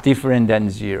different than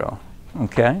 0.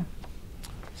 Okay.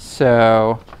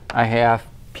 So I have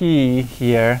P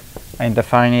here, and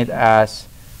define it as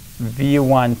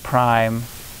V1 prime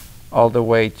all the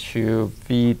way to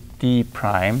Vd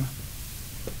prime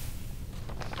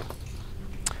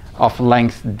of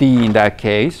length d in that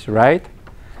case, right?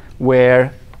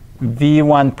 Where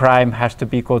V1 prime has to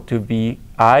be equal to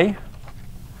Vi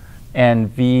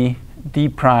and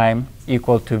Vd prime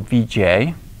equal to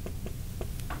Vj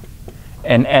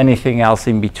and anything else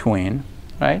in between,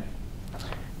 right?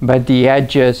 But the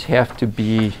edges have to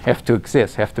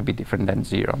exist, have to be different than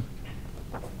 0.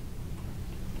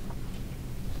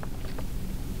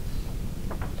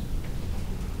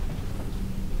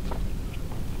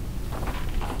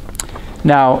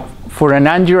 Now, for an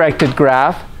undirected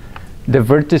graph, the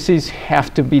vertices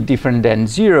have to be different than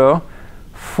 0.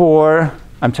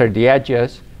 The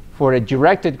edges. For a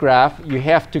directed graph, you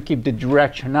have to keep the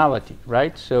directionality,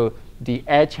 right? So the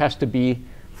edge has to be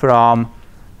from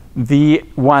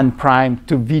V1 prime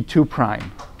to V2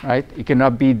 prime, right? It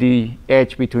cannot be the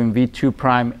edge between V2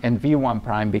 prime and V1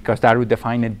 prime because that would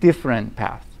define a different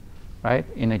path, right,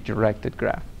 in a directed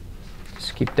graph.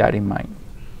 Just keep that in mind.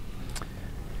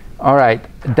 All right,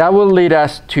 that will lead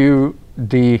us to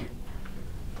the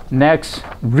next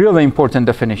really important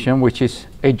definition, which is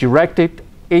a directed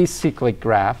acyclic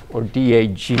graph, or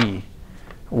DAG,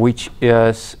 which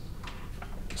is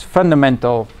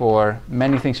fundamental for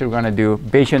many things we're going to do,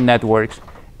 Bayesian networks,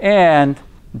 and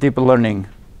deep learning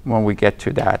when we get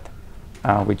to that,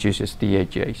 which uses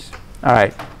DAGs. All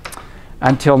right,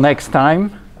 until next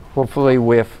time, hopefully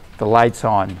with the lights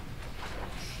on.